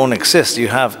really don't exist. You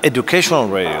have educational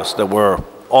radios that were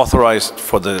authorized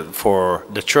for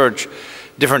the church,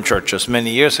 different churches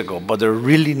many years ago, but there are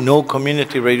really no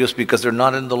community radios because they're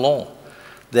not in the law.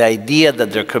 The idea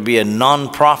that there could be a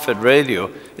non-profit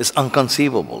radio is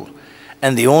inconceivable.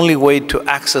 And the only way to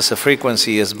access a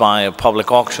frequency is by a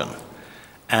public auction.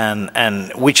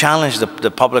 And we challenged the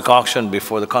public auction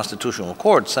before the Constitutional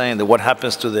Court, saying that what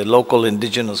happens to the local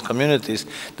indigenous communities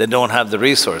that don't have the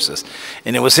resources.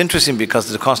 And it was interesting because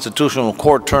the Constitutional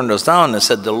Court turned us down and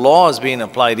said the law is being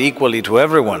applied equally to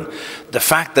everyone. The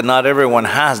fact that not everyone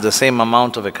has the same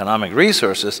amount of economic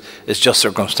resources is just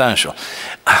circumstantial.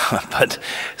 But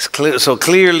it's clear, so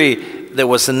clearly there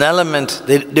was an element,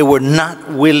 they were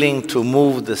not willing to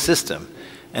move the system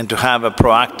and to have a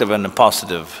proactive and a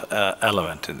positive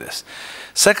element in this.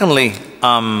 Secondly,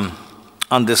 on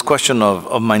this question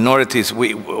of minorities,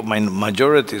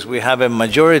 majorities, we have a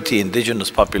majority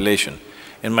indigenous population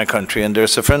in my country, and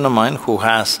there's a friend of mine who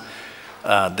has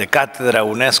the Cátedra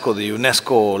UNESCO, the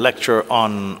UNESCO lecture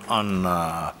on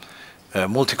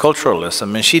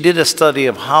multiculturalism, and she did a study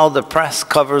of how the press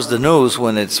covers the news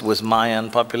when it's with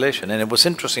Mayan population, and it was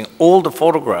interesting. All the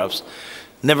photographs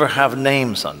never have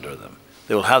names under them.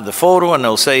 They will have the photo and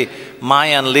they'll say,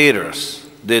 Mayan leaders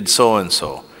did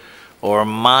so-and-so, or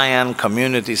Mayan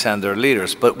communities and their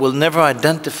leaders, but will never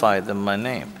identify them by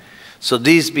name. So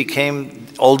these became,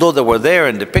 although they were there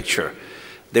in the picture,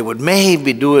 they would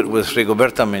maybe do it with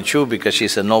Rigoberta Menchú because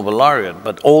she's a Nobel laureate,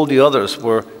 but all the others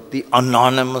were the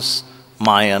anonymous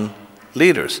Mayan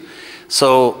leaders.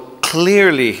 So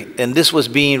clearly, and this was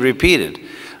being repeated,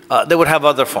 they would have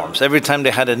other forms. Every time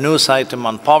they had a news item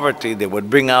on poverty, they would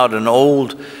bring out an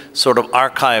old sort of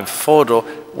archived photo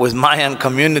with Mayan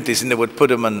communities, and they would put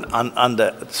them on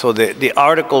the, so the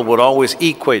article would always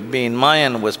equate being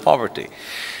Mayan with poverty.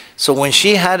 So when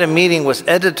she had a meeting with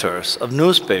editors of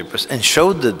newspapers and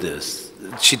showed this,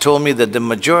 she told me that the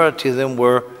majority of them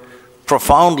were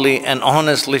profoundly and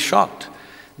honestly shocked.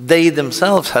 They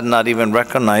themselves had not even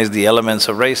recognized the elements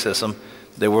of racism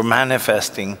they were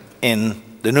manifesting in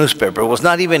the newspaper. It was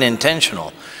not even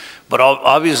intentional, but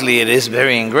obviously it is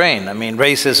very ingrained. I mean,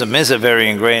 racism is a very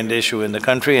ingrained issue in the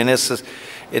country, and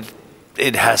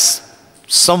it has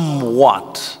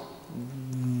somewhat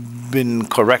been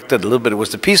corrected a little bit. It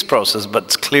was the peace process, but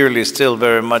it's clearly still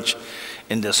very much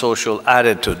in the social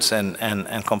attitudes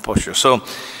and composure. So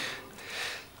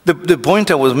the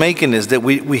point I was making is that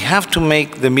we have to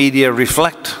make the media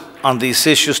reflect on these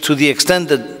issues to the extent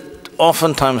that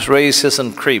oftentimes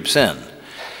racism creeps in.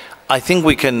 I think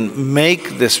we can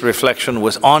make this reflection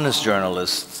with honest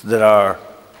journalists that are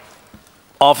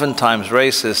oftentimes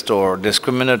racist or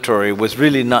discriminatory with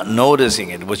really not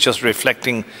noticing it, with just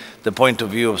reflecting the point of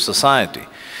view of society.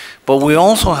 But we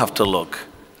also have to look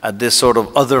at this sort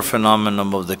of other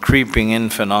phenomenon of the creeping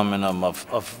in phenomenon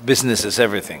of business is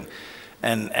everything.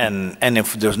 And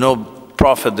if there's no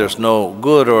profit, there's no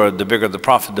good, or the bigger the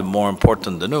profit, the more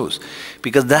important the news.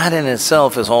 Because that in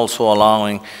itself is also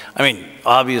allowing, I mean,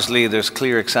 obviously there's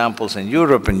clear examples in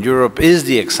Europe, and Europe is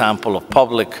the example of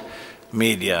public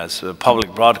media,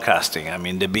 public broadcasting. I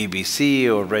mean, the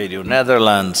BBC or Radio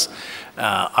Netherlands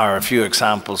are a few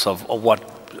examples of what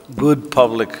good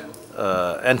public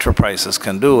enterprises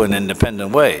can do in an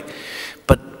independent way.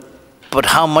 But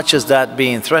how much is that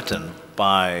being threatened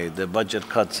by the budget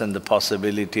cuts and the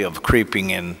possibility of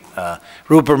creeping in?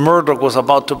 Rupert Murdoch was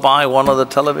about to buy one of the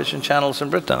television channels in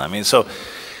Britain. I mean, so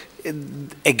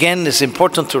again, it's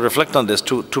important to reflect on this,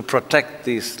 to protect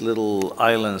these little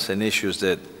islands and issues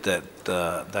that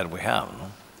we have.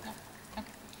 No?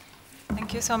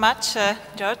 Thank you so much.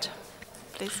 George,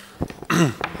 please.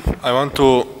 I want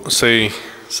to say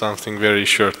something very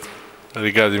short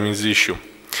regarding this issue.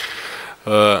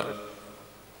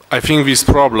 I think this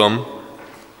problem,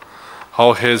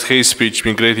 how has hate speech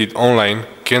migrated online,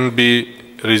 can be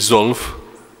resolved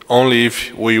only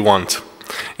if we want.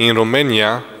 In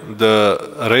Romania, the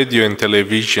radio and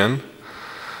television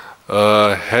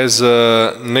has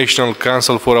a National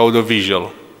Council for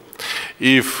Audiovisual.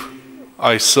 If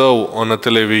I saw on a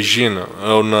television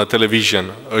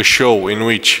a show in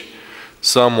which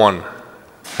someone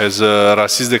has a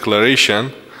racist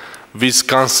declaration, this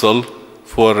council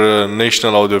for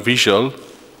National Audiovisual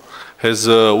has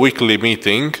a weekly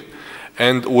meeting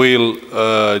and will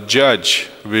judge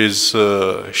this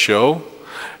show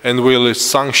and will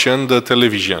sanction the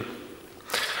television.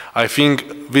 I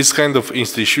think this kind of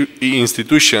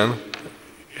institution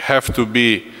have to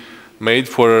be made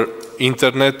for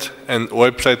internet and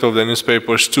website of the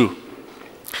newspapers too.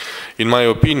 In my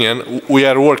opinion, we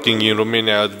are working in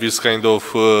Romania at this kind of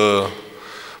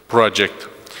project.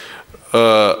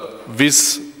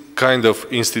 This kind of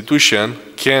institution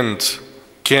can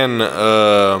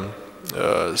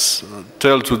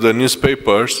tell to the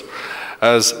newspapers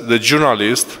as the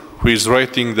journalist who is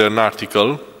writing an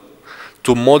article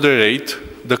to moderate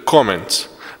the comments,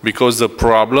 because the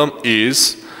problem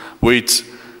is with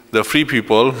the free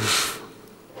people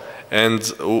and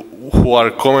who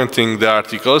are commenting the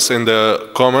articles, and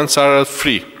the comments are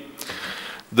free.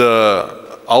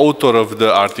 The author of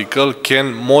the article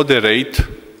can moderate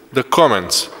the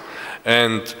comments,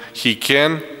 and he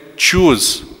can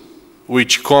choose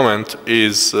which comment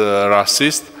is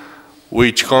racist,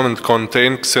 which comment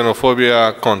contains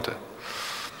xenophobia content.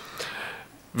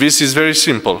 This is very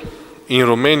simple. In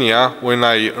Romania, when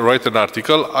I write an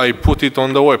article, I put it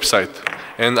on the website,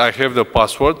 and I have the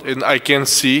password, and I can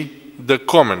see the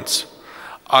comments.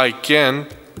 I can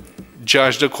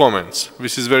judge the comments.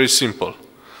 This is very simple.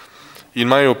 In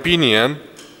my opinion,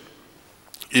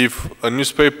 if a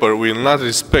newspaper will not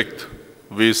respect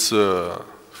this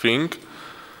thing,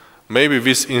 maybe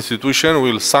this institution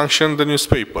will sanction the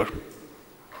newspaper.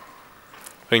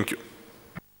 Thank you.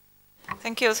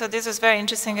 Thank you. So this is a very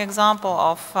interesting example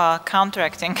of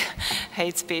counteracting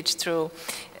hate speech through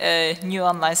new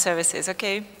online services.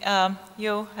 Okay,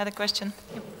 you had a question?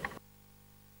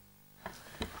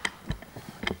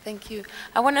 Thank you.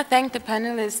 I want to thank the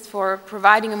panelists for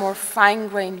providing a more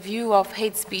fine-grained view of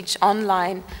hate speech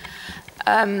online,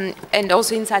 and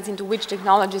also insights into which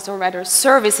technologies, or rather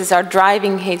services, are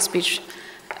driving hate speech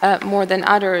more than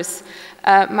others.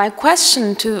 My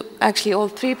question to actually all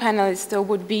three panelists, though,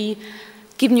 would be,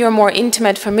 given you're more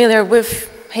intimate, familiar with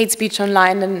hate speech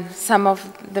online than some of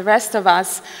the rest of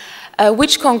us,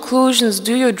 which conclusions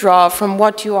do you draw from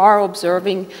what you are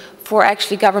observing for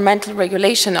actually governmental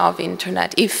regulation of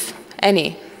internet, if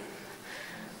any?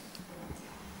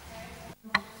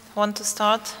 Want to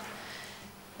start?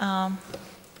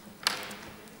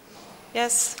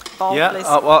 Yes, Paul, yeah, please.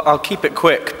 I'll keep it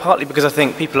quick, partly because I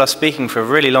think people are speaking for a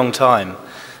really long time,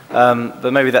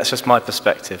 but maybe that's just my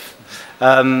perspective.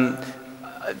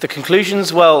 The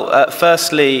conclusions, well,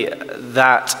 firstly,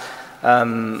 that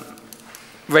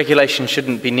regulation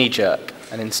shouldn't be knee-jerk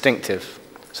and instinctive.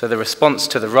 So the response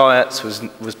to the riots was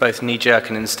both knee-jerk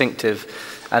and instinctive,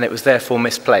 and it was therefore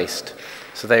misplaced.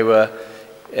 So they were,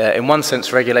 in one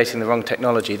sense, regulating the wrong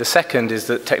technology. The second is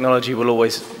that technology will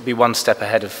always be one step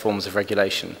ahead of forms of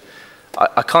regulation.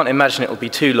 I can't imagine it will be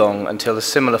too long until a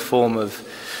similar form of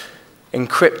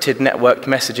encrypted networked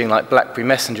messaging like BlackBerry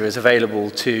Messenger is available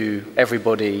to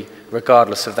everybody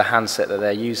regardless of the handset that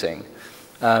they're using.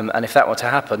 And if that were to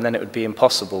happen, then it would be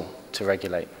impossible to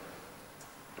regulate.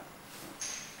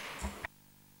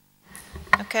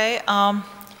 Okay,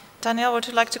 Daniel, would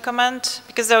you like to comment?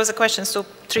 Because there was a question, so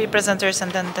 3 presenters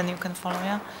and then you can follow,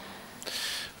 yeah?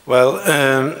 Well,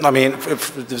 I mean,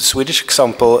 the Swedish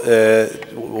example,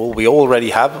 we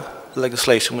already have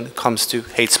legislation when it comes to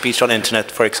hate speech on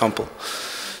internet, for example.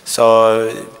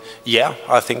 So, yeah,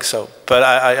 I think so. But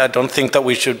I don't think that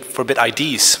we should forbid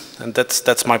IDs, and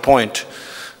that's my point.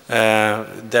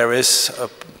 There is,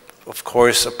 of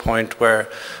course, a point where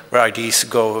IDs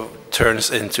turns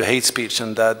into hate speech,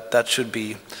 and that should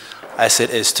be, as it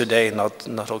is today,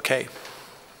 not okay.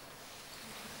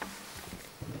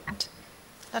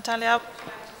 Natalia,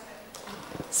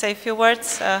 say a few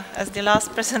words as the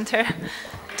last presenter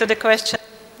to the question.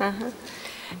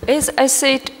 As I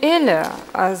said earlier,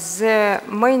 the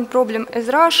main problem is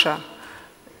Russia,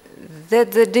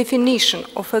 that the definition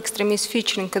of extremist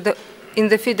featuring in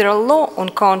the federal law on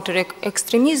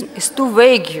counter-extremism is too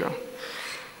vague.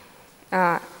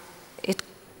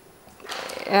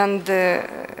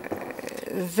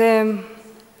 The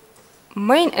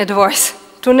main advice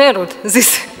to narrow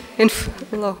this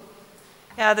law.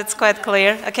 Yeah, that's quite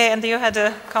clear. Okay, and you had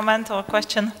a comment or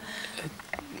question?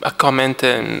 A comment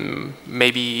and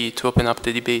maybe to open up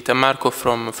the debate. I'm Marco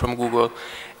from Google,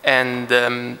 and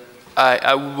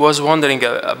I was wondering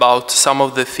about some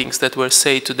of the things that were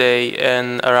said today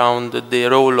and around the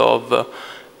role of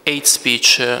hate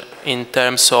speech in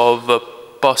terms of a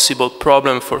possible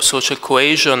problem for social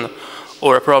cohesion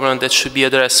or a problem that should be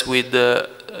addressed with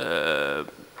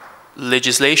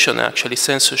legislation, actually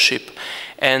censorship.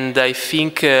 And I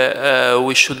think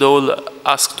we should all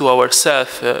ask to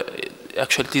ourselves,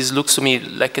 actually this looks to me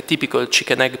like a typical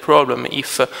chicken-egg problem.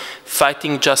 If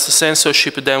fighting just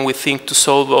censorship, then we think to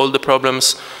solve all the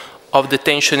problems of the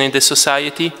tension in the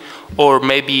society, or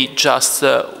maybe just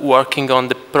working on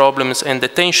the problems and the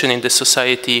tension in the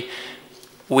society,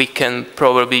 we can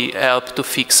probably help to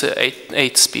fix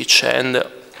hate speech. And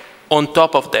on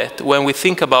top of that, when we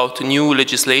think about new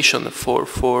legislation for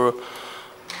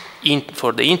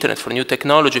the internet, for new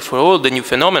technology, for all the new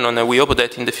phenomena, and we hope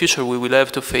that in the future we will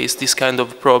have to face this kind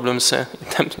of problems,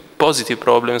 positive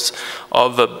problems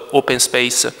of open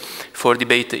space for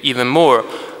debate even more.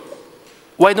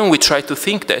 Why don't we try to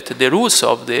think that the rules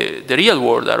of the real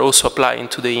world are also applying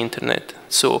to the internet?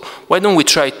 So why don't we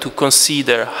try to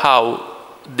consider how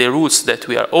the rules that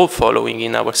we are all following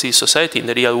in our civil society, in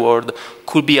the real world,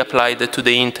 could be applied to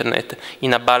the internet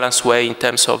in a balanced way in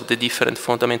terms of the different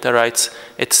fundamental rights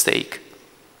at stake.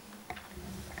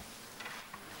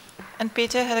 And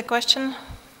Peter had a question?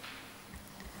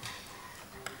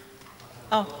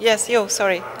 Oh, yes, you,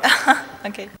 sorry.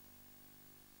 Okay.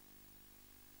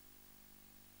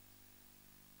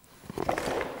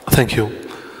 Thank you.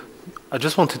 I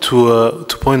just wanted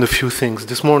to point a few things.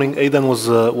 This morning, Aidan was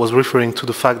referring to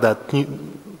the fact that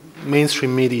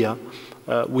mainstream media,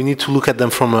 we need to look at them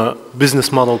from a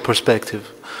business model perspective.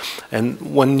 And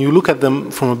when you look at them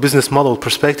from a business model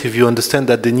perspective, you understand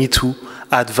that they need to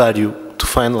add value to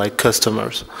find like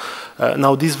customers.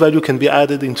 Now, this value can be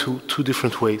added into 2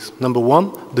 different ways. Number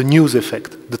 1, the news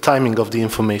effect, the timing of the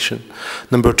information.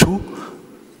 Number 2,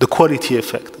 the quality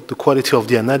effect, the quality of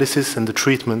the analysis and the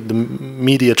treatment, the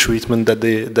media treatment that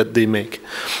they make.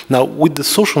 Now, with the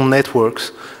social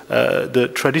networks,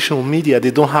 the traditional media, they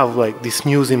don't have like this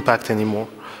news impact anymore,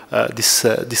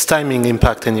 this timing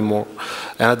impact anymore.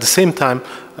 And at the same time,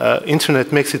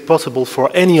 internet makes it possible for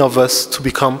any of us to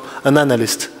become an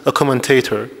analyst, a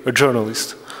commentator, a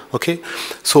journalist. Okay?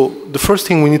 So the first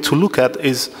thing we need to look at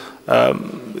is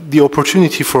the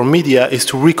opportunity for media is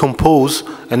to recompose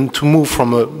and to move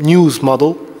from a news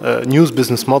model, news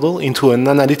business model, into an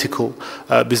analytical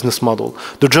business model.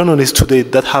 The journalists today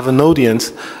that have an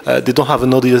audience, they don't have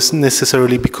an audience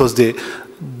necessarily because they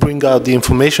bring out the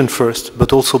information first,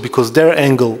 but also because their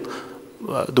angle,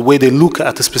 the way they look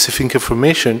at a specific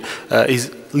information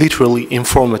is literally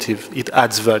informative. It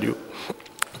adds value.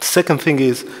 The second thing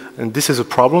is, and this is a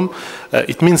problem,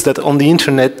 it means that on the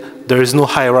internet there is no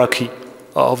hierarchy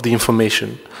of the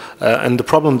information. And the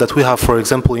problem that we have, for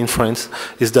example, in France,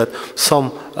 is that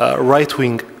some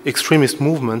right-wing extremist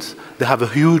movements, they have a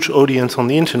huge audience on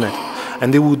the internet,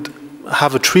 and they would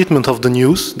have a treatment of the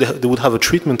news, they would have a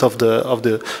treatment of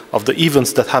the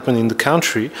events that happen in the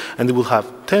country, and they will have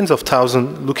tens of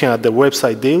thousands looking at their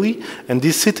website daily, and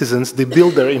these citizens, they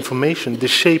build their information, they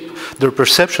shape their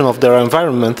perception of their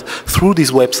environment through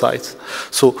these websites.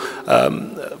 So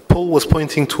Paul was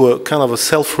pointing to a kind of a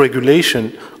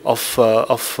self-regulation of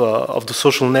the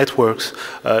social networks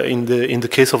in the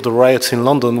case of the riots in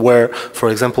London, where, for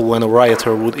example, when a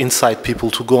rioter would incite people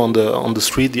to go on the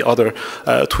street, the other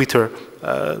Twitter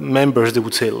members, they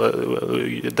would say,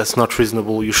 that's not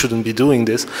reasonable, you shouldn't be doing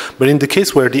this. But in the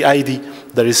case where the ID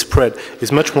that is spread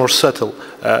is much more subtle,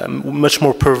 much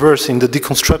more perverse in the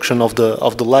deconstruction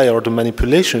of the lie or the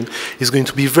manipulation, it's going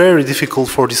to be very difficult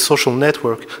for this social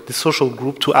network, this social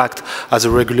group to act as a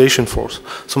regulation force.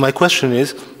 So my question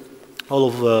is, to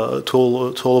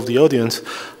all of the audience,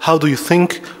 how do you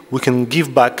think we can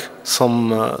give back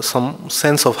some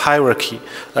sense of hierarchy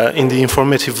in the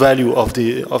informative value of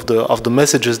the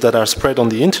messages that are spread on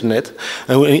the internet,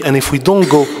 and if we don't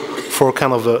go for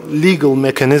kind of a legal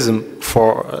mechanism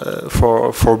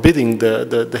for forbidding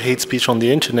the hate speech on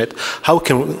the internet, how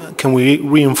can we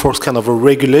reinforce kind of a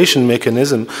regulation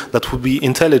mechanism that would be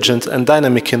intelligent and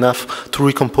dynamic enough to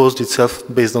recompose itself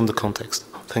based on the context?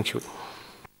 Thank you.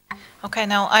 Okay,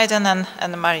 now Aidan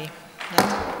and Marie.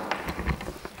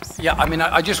 Yeah, I mean,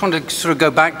 I just want to sort of go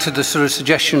back to the sort of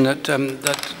suggestion that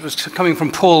that was coming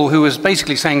from Paul, who was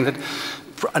basically saying that,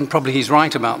 and probably he's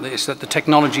right about this, that the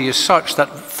technology is such that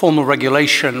formal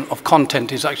regulation of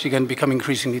content is actually going to become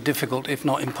increasingly difficult, if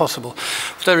not impossible.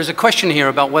 But there is a question here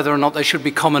about whether or not there should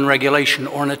be common regulation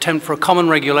or an attempt for a common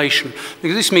regulation,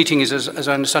 because this meeting is, as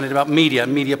I understand it, about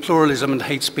media pluralism and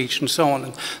hate speech and so on.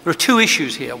 And there are two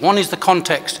issues here. One is the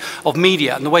context of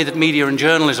media and the way that media and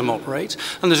journalism operates,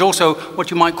 and there's also what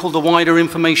you might call the wider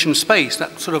information space,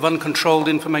 that sort of uncontrolled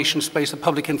information space, the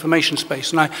public information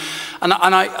space.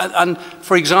 And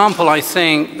for example, I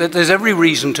think that there's every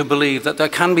reason to believe that there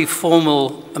can be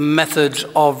formal methods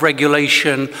of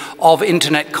regulation of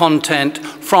internet content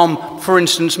from, for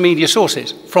instance, media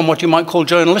sources, from what you might call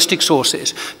journalistic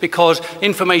sources, because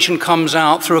information comes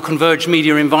out through a converged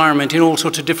media environment in all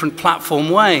sorts of different platform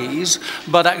ways,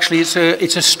 but actually it's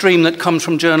a stream that comes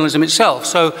from journalism itself.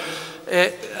 So.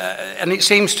 And it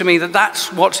seems to me that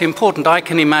that's what's important. I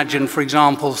can imagine, for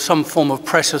example, some form of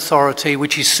press authority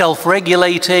which is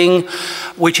self-regulating,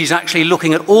 which is actually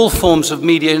looking at all forms of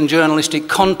media and journalistic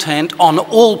content on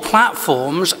all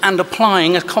platforms and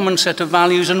applying a common set of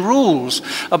values and rules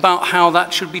about how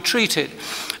that should be treated.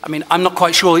 I mean, I'm not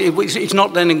quite sure. It's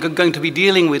not then going to be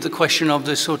dealing with the question of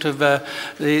the sort of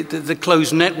the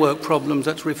closed network problems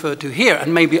that's referred to here,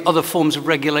 and maybe other forms of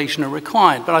regulation are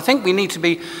required. But I think we need to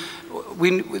be.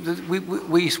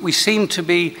 We seem to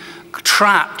be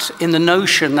trapped in the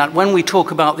notion that when we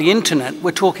talk about the internet,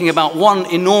 we're talking about one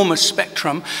enormous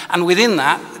spectrum, and within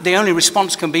that, the only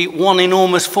response can be one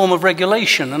enormous form of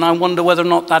regulation. And I wonder whether or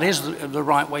not that is the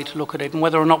right way to look at it, and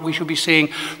whether or not we should be seeing,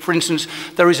 for instance,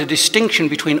 there is a distinction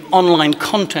between online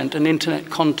content and internet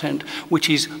content, which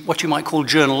is what you might call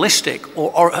journalistic,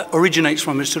 or originates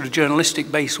from a sort of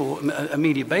journalistic base or a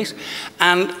media base,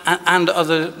 and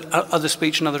other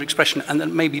speech and other expression, and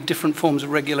then maybe different forms of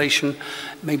regulation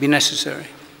may be necessary.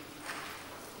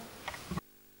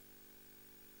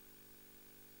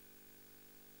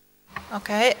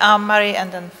 Okay, Marie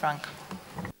and then Frank.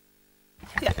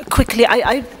 Yeah, quickly,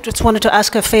 I just wanted to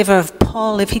ask a favor of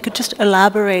Paul, if he could just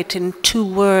elaborate in 2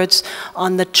 words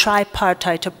on the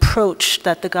tripartite approach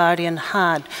that The Guardian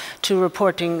had to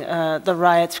reporting the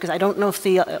riots, because I don't know if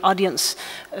the audience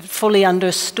fully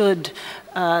understood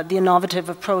the innovative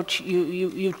approach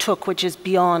you took, which is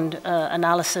beyond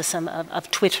analysis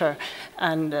of Twitter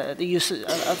and the use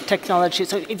of technology.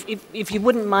 So if you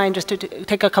wouldn't mind just to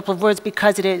take a couple of words,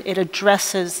 because it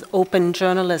addresses open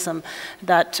journalism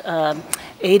that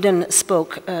Aidan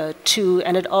spoke to,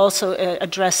 and it also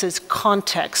addresses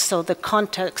context, so the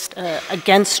context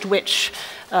against which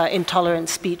intolerant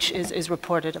speech is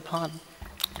reported upon.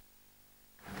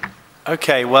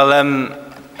 Okay, well,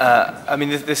 I mean,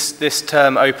 this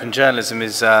term open journalism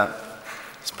is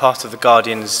part of The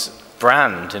Guardian's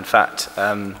brand, in fact.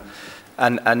 And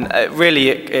really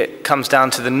it comes down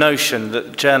to the notion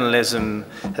that journalism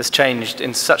has changed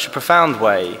in such a profound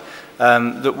way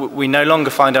that we no longer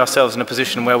find ourselves in a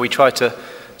position where we try to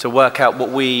work out what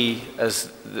we,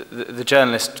 as the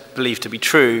journalist, believe to be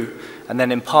true, and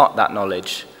then impart that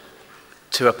knowledge.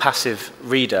 to a passive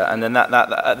reader, and then at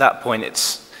that point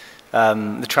it's,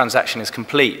 the transaction is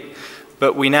complete.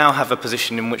 But we now have a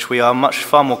position in which we are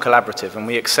far more collaborative, and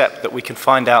we accept that we can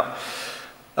find out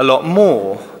a lot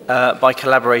more by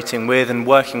collaborating with and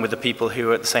working with the people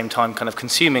who are at the same time kind of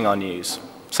consuming our news.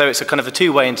 So it's a kind of a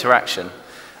two-way interaction,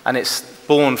 and it's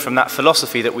born from that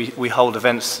philosophy that we hold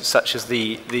events such as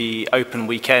the Open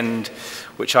Weekend,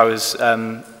 which I was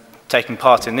taking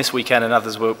part in this weekend, and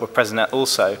others were present at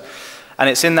also. And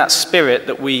it's in that spirit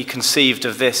that we conceived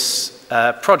of this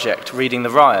project, Reading the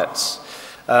Riots.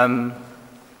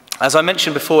 As I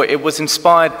mentioned before, it was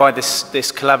inspired by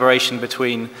this collaboration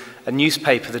between a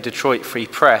newspaper, the Detroit Free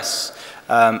Press,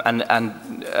 and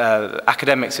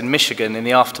academics in Michigan in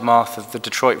the aftermath of the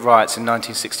Detroit riots in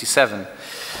 1967.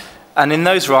 And in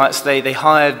those riots, they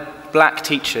hired black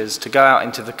teachers to go out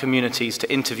into the communities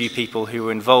to interview people who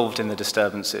were involved in the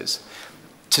disturbances,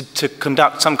 to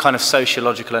conduct some kind of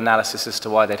sociological analysis as to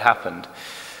why they'd happened.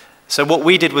 So what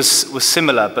we did was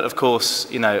similar, but of course,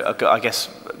 you know, I guess,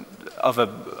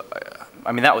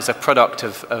 I mean, that was a product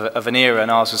of an era, and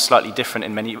ours was slightly different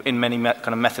in many kind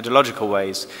of methodological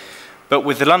ways. But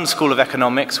with the London School of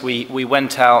Economics, we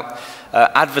went out,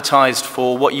 advertised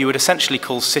for what you would essentially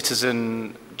call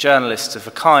citizen journalists of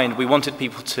a kind. We wanted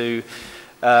people to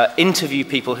interview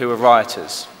people who were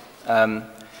rioters. And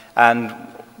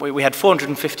we had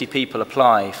 450 people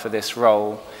apply for this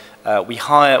role.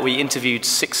 We interviewed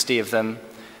 60 of them,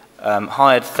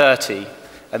 hired 30.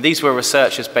 And these were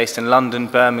researchers based in London,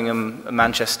 Birmingham,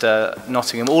 Manchester,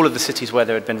 Nottingham, all of the cities where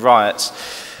there had been riots.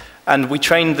 And we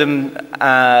trained them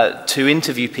to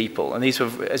interview people. And these were,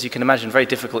 as you can imagine, very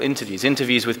difficult interviews.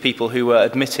 Interviews with people who were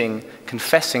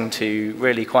confessing to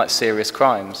really quite serious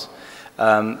crimes.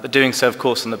 But doing so, of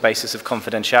course, on the basis of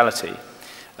confidentiality.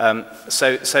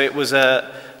 So it was a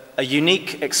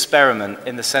unique experiment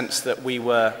in the sense that we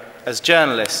were, as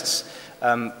journalists,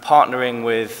 partnering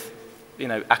with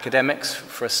academics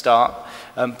for a start,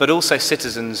 but also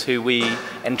citizens who we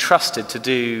entrusted to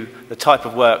do the type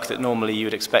of work that normally you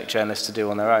would expect journalists to do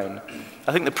on their own.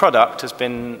 I think the product has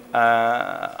been,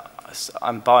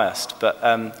 I'm biased, but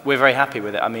we're very happy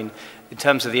with it. I mean, in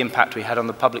terms of the impact we had on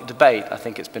the public debate, I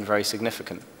think it's been very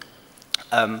significant.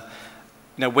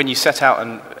 When you set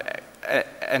out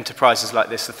enterprises like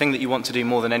this, the thing that you want to do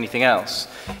more than anything else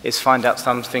is find out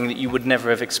something that you would never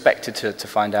have expected to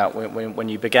find out when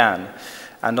you began.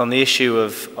 And on the issue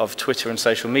of Twitter and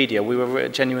social media, we were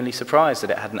genuinely surprised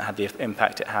that it hadn't had the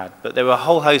impact it had. But there were a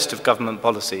whole host of government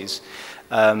policies,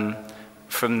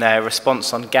 from their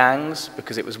response on gangs,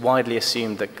 because it was widely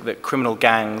assumed that criminal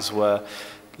gangs were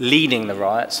leading the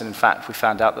riots, and in fact we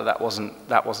found out that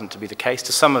that wasn't to be the case,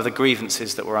 to some of the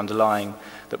grievances that were underlying,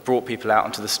 that brought people out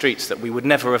onto the streets that we would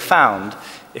never have found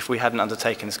if we hadn't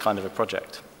undertaken this kind of a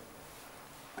project.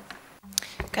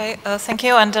 Okay, thank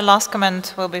you, and the last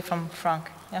comment will be from Frank.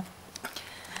 Yeah.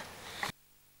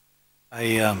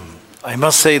 I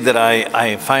must say that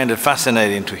I find it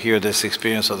fascinating to hear this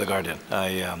experience of The Guardian.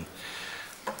 I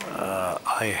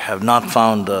have not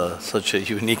found such a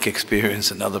unique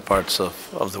experience in other parts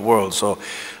of the world, so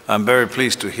I'm very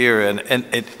pleased to hear, and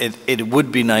it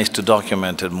would be nice to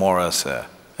document it more as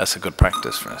a good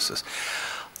practice, for instance.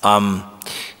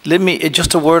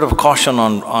 Just a word of caution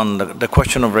on the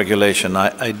question of regulation.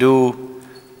 I do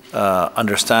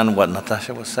understand what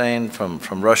Natasha was saying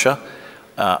from Russia,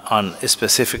 on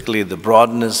specifically the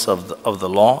broadness of the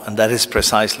law, and that is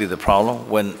precisely the problem.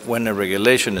 When a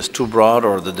regulation is too broad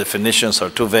or the definitions are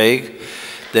too vague,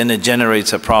 then it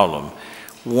generates a problem.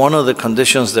 One of the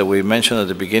conditions that we mentioned at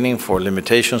the beginning for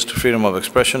limitations to freedom of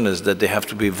expression is that they have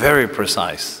to be very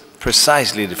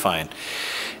precisely defined.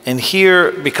 And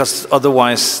here, because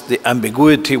otherwise the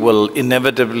ambiguity will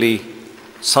inevitably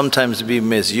sometimes be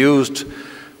misused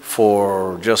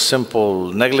for just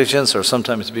simple negligence, or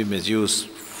sometimes be misused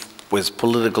with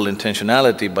political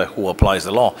intentionality by who applies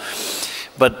the law.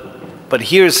 But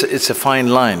it's a fine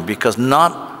line, because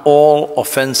not all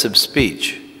offensive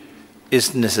speech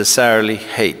is necessarily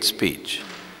hate speech.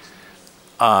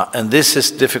 And this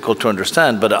is difficult to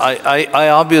understand, but I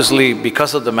obviously,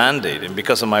 because of the mandate and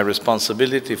because of my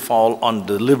responsibility, fall on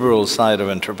the liberal side of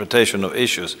interpretation of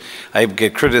issues. I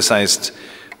get criticized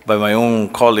by my own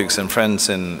colleagues and friends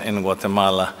in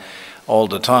Guatemala all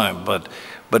the time. But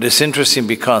it's interesting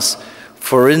because,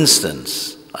 for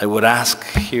instance, I would ask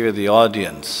here the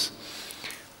audience,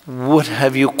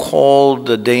 have you called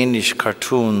the Danish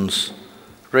cartoons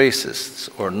racists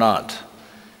or not?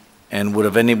 And would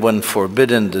have anyone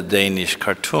forbidden the Danish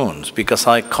cartoons? Because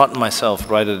I caught myself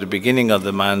right at the beginning of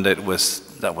the mandate,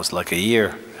 that was like a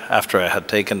year after I had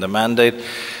taken the mandate.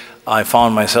 I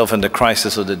found myself in the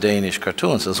crisis of the Danish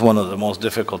cartoons as one of the most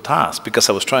difficult tasks, because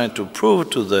I was trying to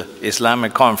prove to the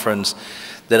Islamic conference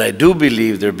that I do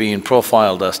believe they're being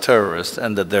profiled as terrorists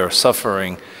and that they're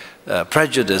suffering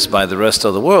prejudice by the rest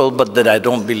of the world, but that I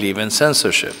don't believe in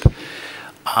censorship.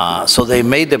 So they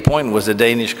made the point with the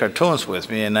Danish cartoons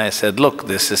with me, and I said, look,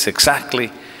 this is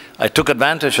exactly, I took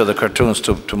advantage of the cartoons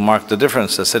to mark the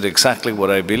difference. I said exactly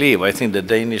what I believe. I think the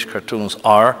Danish cartoons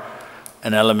are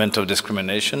an element of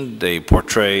discrimination. They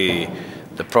portray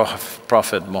the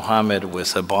Prophet Muhammad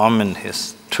with a bomb in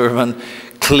his turban,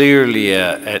 clearly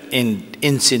an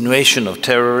insinuation of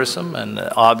terrorism and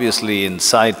obviously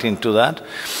inciting to that.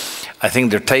 I think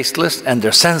they're tasteless and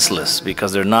they're senseless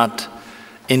because they're not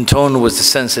in tone with the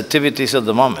sensitivities of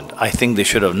the moment. I think they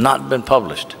should have not been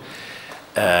published.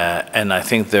 And I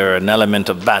think they're an element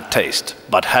of bad taste.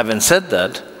 But having said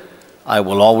that, I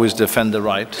will always defend the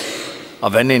right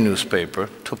of any newspaper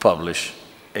to publish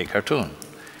a cartoon,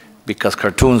 because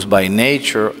cartoons by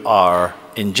nature are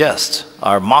in jest,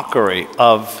 are mockery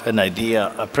of an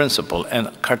idea, a principle, and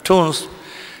cartoons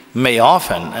may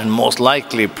often and most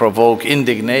likely provoke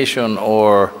indignation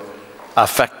or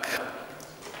affect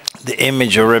the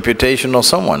image or reputation of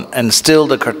someone, and still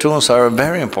the cartoons are a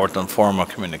very important form of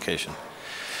communication.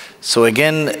 So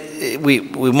again, we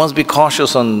must be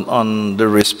cautious on the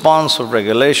response of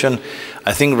regulation.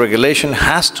 I think regulation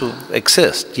has to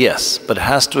exist, yes, but it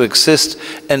has to exist.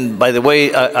 And by the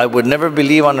way, I would never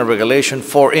believe on a regulation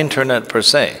for internet per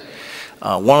se.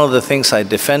 One of the things I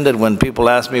defended when people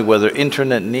ask me whether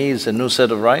internet needs a new set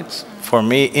of rights, for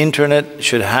me, internet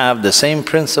should have the same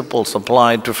principles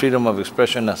applied to freedom of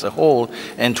expression as a whole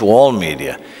and to all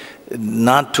media.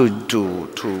 Not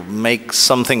to make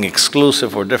something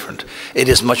exclusive or different. It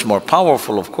is much more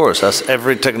powerful, of course, as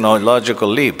every technological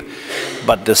leap,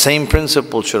 but the same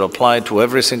principle should apply to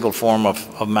every single form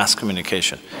of mass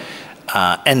communication.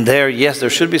 And there, yes, there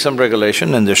should be some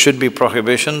regulation and there should be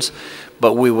prohibitions,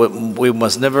 but we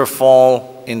must never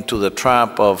fall into the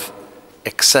trap of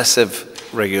excessive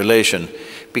regulation,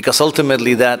 because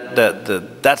ultimately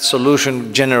that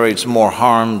solution generates more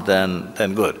harm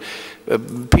than good.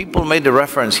 People made the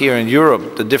reference here in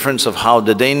Europe, the difference of how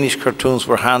the Danish cartoons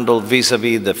were handled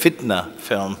vis-a-vis the Fitna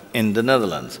film in the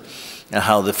Netherlands, and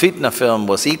how the Fitna film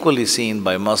was equally seen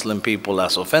by Muslim people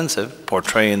as offensive,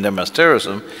 portraying them as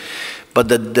terrorism, but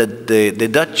the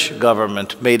Dutch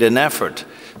government made an effort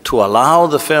to allow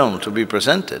the film to be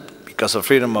presented because of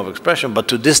freedom of expression, but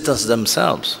to distance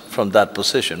themselves from that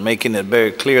position, making it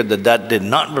very clear that that did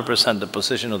not represent the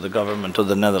position of the government of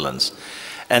the Netherlands.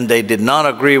 And they did not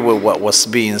agree with what was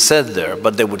being said there,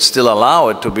 but they would still allow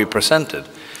it to be presented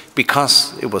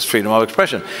because it was freedom of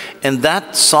expression. And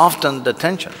that softened the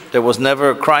tension. There was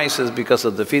never a crisis because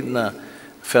of the Fitna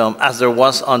film as there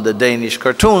was on the Danish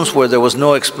cartoons, where there was no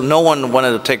one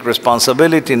wanted to take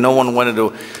responsibility, no one wanted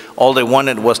to, all they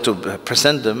wanted was to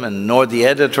present them, and nor the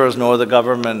editors, nor the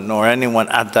government, nor anyone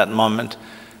at that moment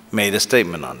made a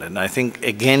statement on it. And I think,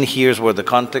 again, here's where the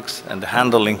context and the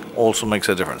handling also makes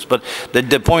a difference. But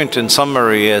the point in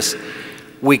summary is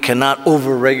we cannot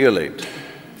over-regulate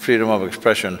freedom of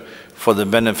expression for the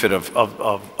benefit of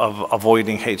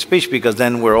avoiding hate speech, because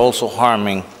then we're also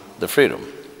harming the freedom.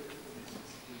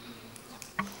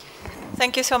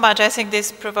 Thank you so much. I think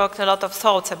this provoked a lot of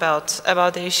thoughts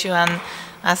about the issue, and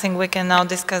I think we can now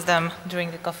discuss them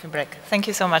during the coffee break. Thank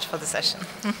you so much for the session.